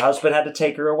our husband had to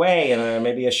take her away, and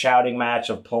maybe a shouting match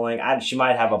of pulling. She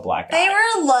might have a black eye. They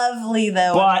were lovely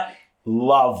though. But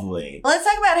lovely. Let's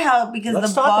talk about how, because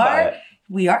Let's the talk bar, about it.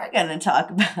 we are going to talk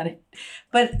about it.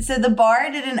 But so the bar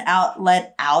didn't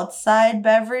let outside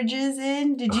beverages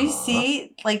in. Did you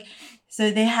see? So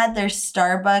they had their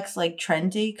Starbucks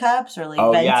Trenti cups or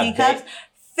venti cups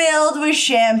filled with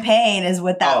champagne is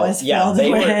what that was filled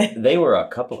with. They were a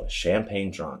couple of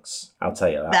champagne drunks. I'll tell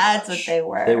you that. That's much. what they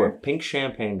were. They were pink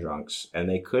champagne drunks, and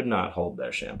they could not hold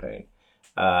their champagne,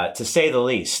 to say the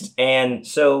least. And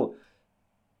so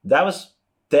that was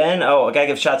then. Oh, I gotta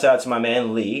give shouts out to my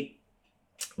man Lee.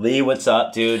 Lee, what's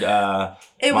up, dude?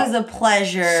 It was a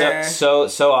pleasure.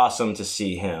 So awesome to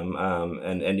see him,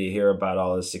 and to hear about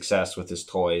all his success with his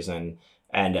toys and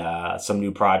some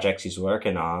new projects he's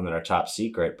working on that are top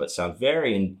secret, but sound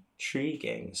very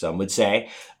intriguing. Some would say,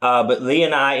 but Lee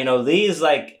and I, Lee is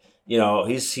like,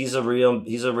 he's a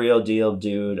real deal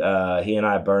dude. He and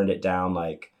I burned it down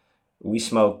like we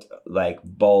smoked like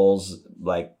bowls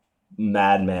like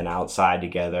madmen outside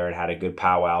together and had a good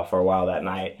powwow for a while that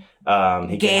night.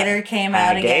 Gator came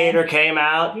out again. Gator came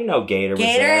out. Gator was Gator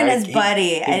there. and his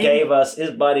buddy. He gave us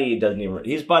his buddy.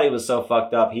 His buddy was so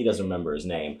fucked up he doesn't remember his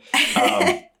name.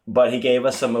 But he gave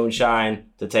us some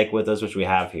moonshine to take with us, which we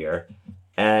have here,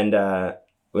 and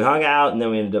we hung out. And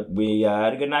then we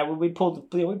had a good night. We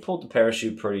pulled the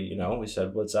parachute pretty. We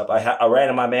said what's up. I ran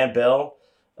into my man Bill.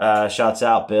 Shouts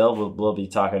out Bill. We'll be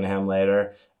talking to him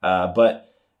later. But.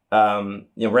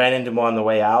 Ran into him on the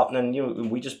way out, and then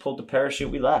we just pulled the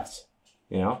parachute. We left,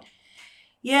 Yeah.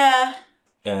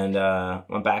 And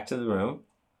went back to the room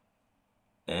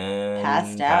and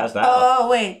passed out. Oh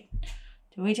wait,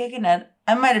 did we take I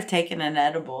might have taken an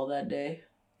edible that day.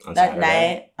 On that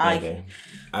Saturday? night. Maybe.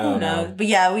 I don't know. But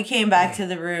yeah, we came back to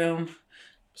the room.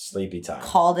 Sleepy time.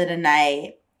 Called it a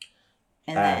night,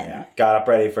 and then got up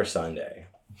ready for Sunday.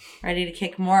 Ready to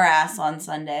kick more ass on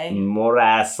Sunday. More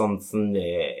ass on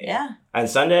Sunday. Yeah. And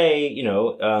Sunday,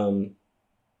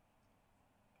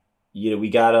 we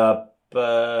got up,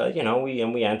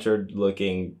 we entered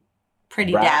looking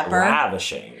pretty dapper.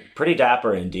 Ravishing. Pretty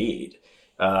dapper indeed.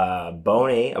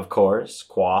 Boney, of course,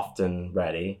 coiffed and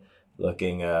ready,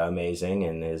 looking amazing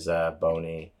in his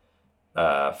Boney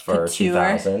for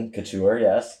 2000. Couture,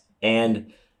 yes.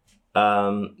 And,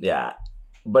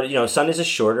 But, Sunday's a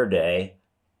shorter day.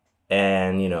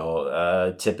 And,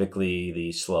 typically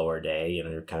the slower day,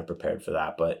 you're kind of prepared for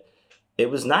that. But it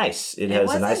was nice. It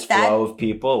has a nice flow of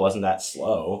people. It wasn't that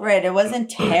slow. Right. It wasn't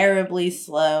terribly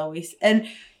slow. And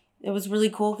it was really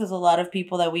cool because a lot of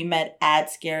people that we met at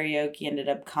Scarioke ended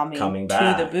up coming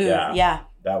back to the booth. Yeah.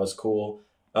 That was cool.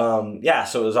 So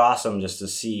it was awesome just to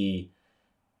see,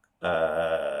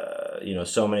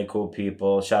 so many cool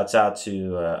people. Shouts out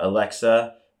to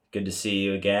Alexa. Good to see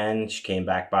you again. She came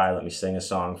back by. Let me sing a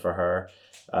song for her.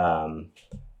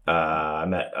 I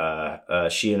met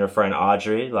she and her friend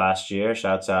Audrey last year.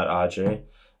 Shouts out Audrey.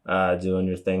 Doing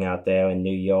your thing out there in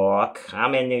New York.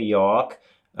 I'm in New York.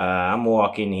 I'm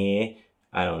walking here.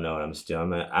 I don't know what I'm still.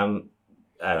 I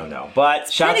don't know. But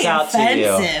shouts out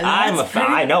offensive. To you.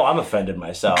 I know I'm offended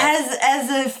myself. As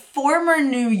a former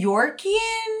New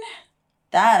Yorkian.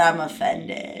 That I'm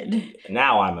offended.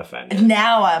 Now I'm offended. You're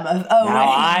offended?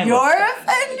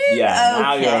 Yeah, okay.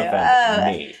 Now you're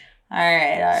offended. Me. All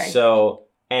right. So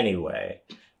anyway,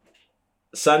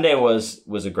 Sunday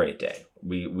was a great day.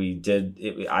 We did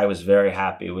it. I was very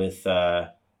happy with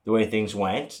the way things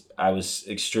went. I was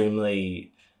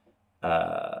extremely,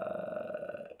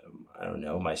 my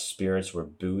spirits were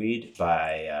buoyed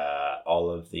by all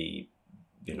of the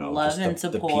love and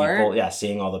support. The people,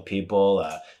 seeing all the people,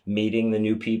 meeting the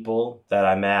new people that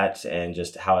I met, and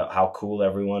just how cool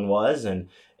everyone was. And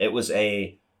it was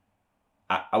we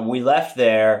left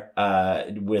there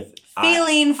with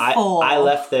feeling full. I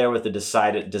left there with a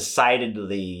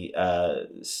decidedly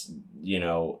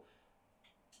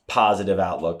positive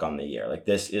outlook on the year. Like,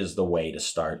 this is the way to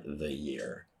start the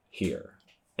year here,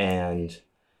 and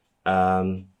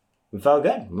we felt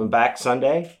good. We went back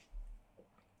Sunday.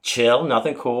 Chill,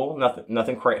 nothing cool,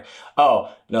 nothing crazy.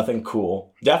 Oh, nothing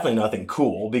cool. Definitely nothing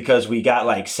cool, because we got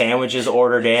like sandwiches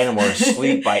ordered in and we're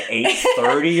asleep by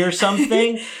 8:30 or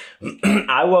something.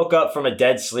 I woke up from a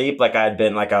dead sleep I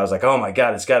was like, oh my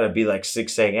God, it's got to be like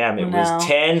 6 a.m. It was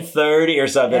 10:30 or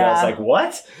something. Yeah. I was like,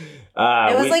 what?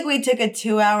 It was like we took a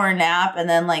 2-hour nap and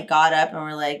then got up and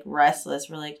we're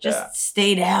restless. We're just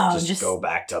stay down. Just go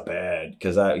back to bed,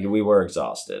 because we were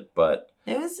exhausted, but...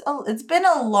 It's been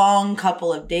a long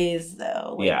couple of days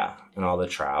though. And all the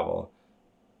travel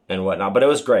and whatnot, but it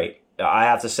was great. I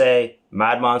have to say,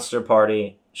 Mad Monster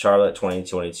Party, Charlotte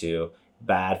 2022,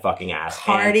 bad fucking ass.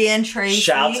 Cardi and Tracy.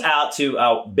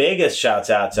 Biggest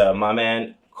shouts out to my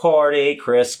man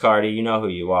Chris Cardi. You know who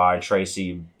you are. And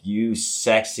Tracy, you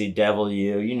sexy devil,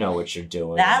 you know what you're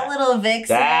doing. That little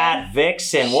vixen. That's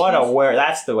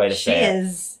the way to say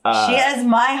it. She has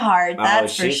my heart.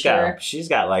 That's for sure. She's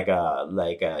got like a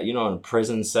in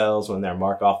prison cells when they're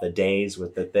mark off the days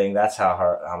with the thing. That's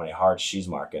how many hearts she's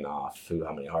marking off.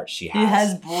 How many hearts she has. She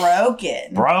has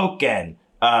broken.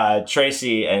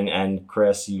 Tracy and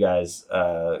Chris, you guys.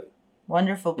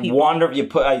 Wonderful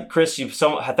people. Chris,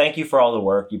 thank you for all the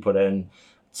work you put in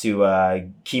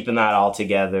keeping that all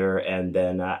together, and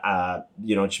then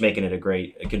just making it a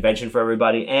great convention for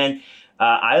everybody. And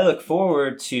I look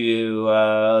forward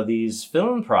to these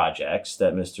film projects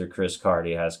that Mr. Chris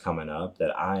Carty has coming up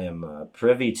that I am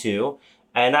privy to.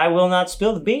 And I will not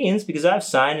spill the beans because I've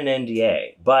signed an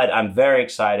NDA. But I'm very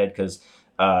excited because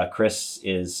Chris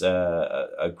is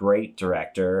a great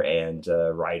director and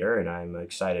writer, and I'm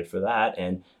excited for that.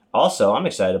 And also, I'm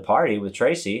excited to party with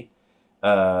Tracy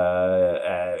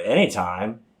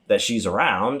anytime that she's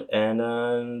around.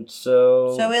 And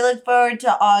so we look forward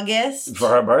to August. For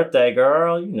her birthday,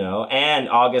 girl, And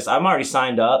August, I'm already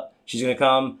signed up. She's going to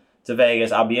come to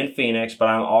Vegas. I'll be in Phoenix, but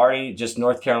I'm already just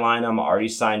North Carolina. I'm already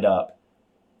signed up.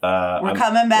 We're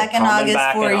coming back in August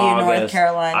for you, North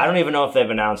Carolina. I don't even know if they've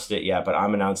announced it yet, but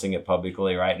I'm announcing it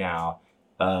publicly right now.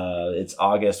 It's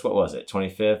August, what was it?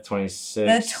 25th, 26th?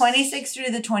 The 26th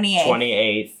through the 28th.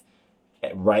 28th.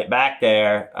 Right back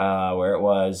there where it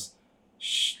was.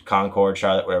 Concord,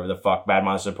 Charlotte, whatever the fuck, Bad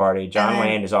Monster Party. John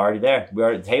Wayne is already there.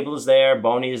 The table is there.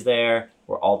 Boney is there.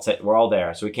 We're all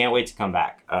there. So we can't wait to come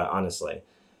back, honestly.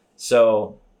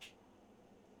 So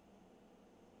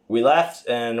we left,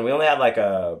 and we only had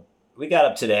we got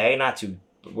up today,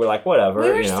 we're like, whatever.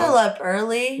 We were still up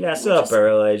early. Yeah, still up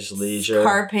early, just leisure.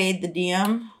 Carpe the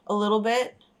diem a little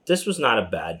bit. This was not a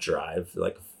bad drive,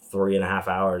 3.5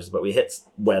 hours, but we hit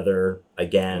weather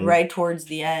again. Right towards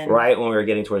the end. Right when we were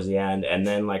getting towards the end. And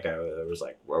then there was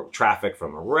traffic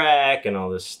from a wreck and all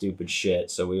this stupid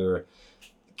shit. So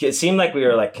it seemed like we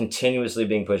were continuously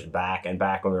being pushed back and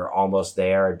back. When we were almost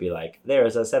there, it'd be like,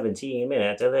 there's a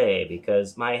 17-minute delay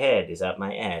because my head is up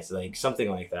my ass.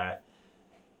 Something like that.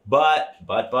 But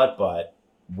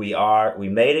we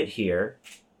made it here.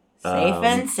 Safe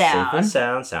and sound.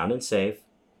 Sound and safe.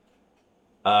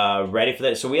 Ready for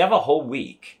that. So we have a whole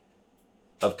week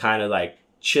of kind of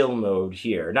chill mode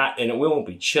here. And we won't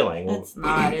be chilling. It's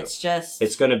not. It's just.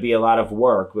 It's going to be a lot of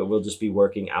work, but we'll just be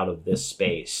working out of this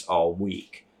space all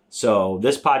week. So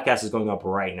this podcast is going up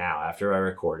right now after I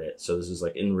record it. So this is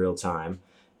in real time.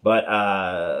 But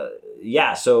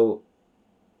yeah. So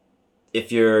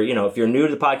if you're new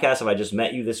to the podcast, if I just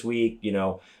met you this week,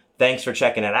 thanks for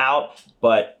checking it out.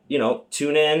 But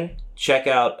tune in. Check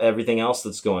out everything else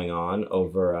that's going on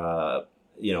over,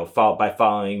 by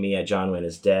following me at John Wayne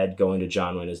is Dead, going to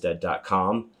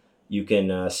johnwayneisdead.com. You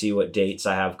can see what dates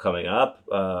I have coming up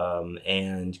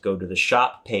and go to the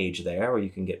shop page there where you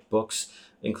can get books,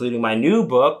 including my new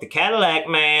book, The Cadillac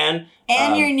Man.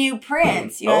 And your new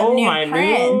prints. You have new my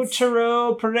prints. New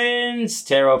tarot prints.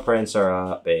 Tarot prints are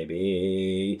up,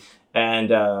 baby.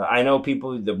 And I know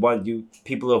people who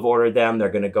have ordered them, they're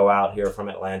going to go out here from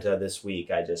Atlanta this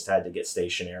week. I just had to get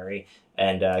stationery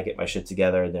and get my shit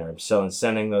together, and I'm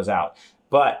sending those out.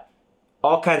 But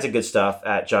all kinds of good stuff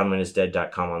at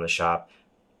johnwayneisdead.com on the shop.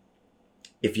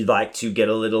 If you'd like to get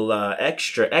a little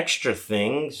extra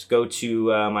things, go to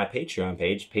my Patreon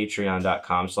page,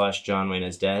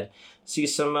 patreon.com/johnwayneisdead. See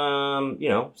some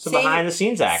behind the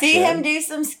scenes action. See him do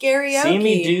some karaoke. See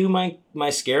me do my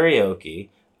karaoke.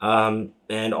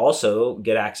 And also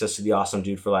get access to the Awesome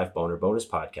Dude for Life Boner Bonus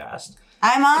podcast.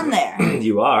 I'm on there.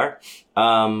 You are.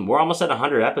 We're almost at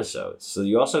 100 episodes. So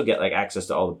you also get access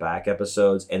to all the back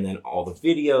episodes and then all the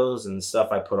videos and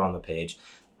stuff I put on the page.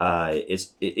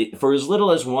 For as little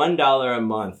as $1 a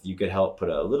month, you could help put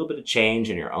a little bit of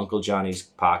change in your Uncle Johnny's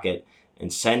pocket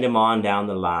and send him on down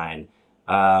the line.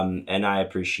 And I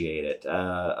appreciate it,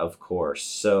 of course.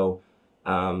 So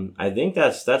I think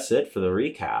that's it for the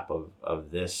recap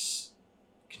of this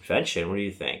convention. What do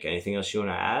you think? Anything else you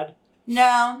want to add?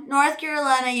 No. North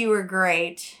Carolina, you were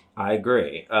great. I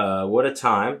agree. What a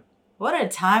time. What a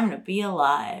time to be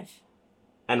alive.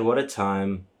 And what a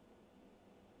time,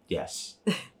 yes.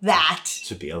 That.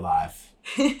 To be alive.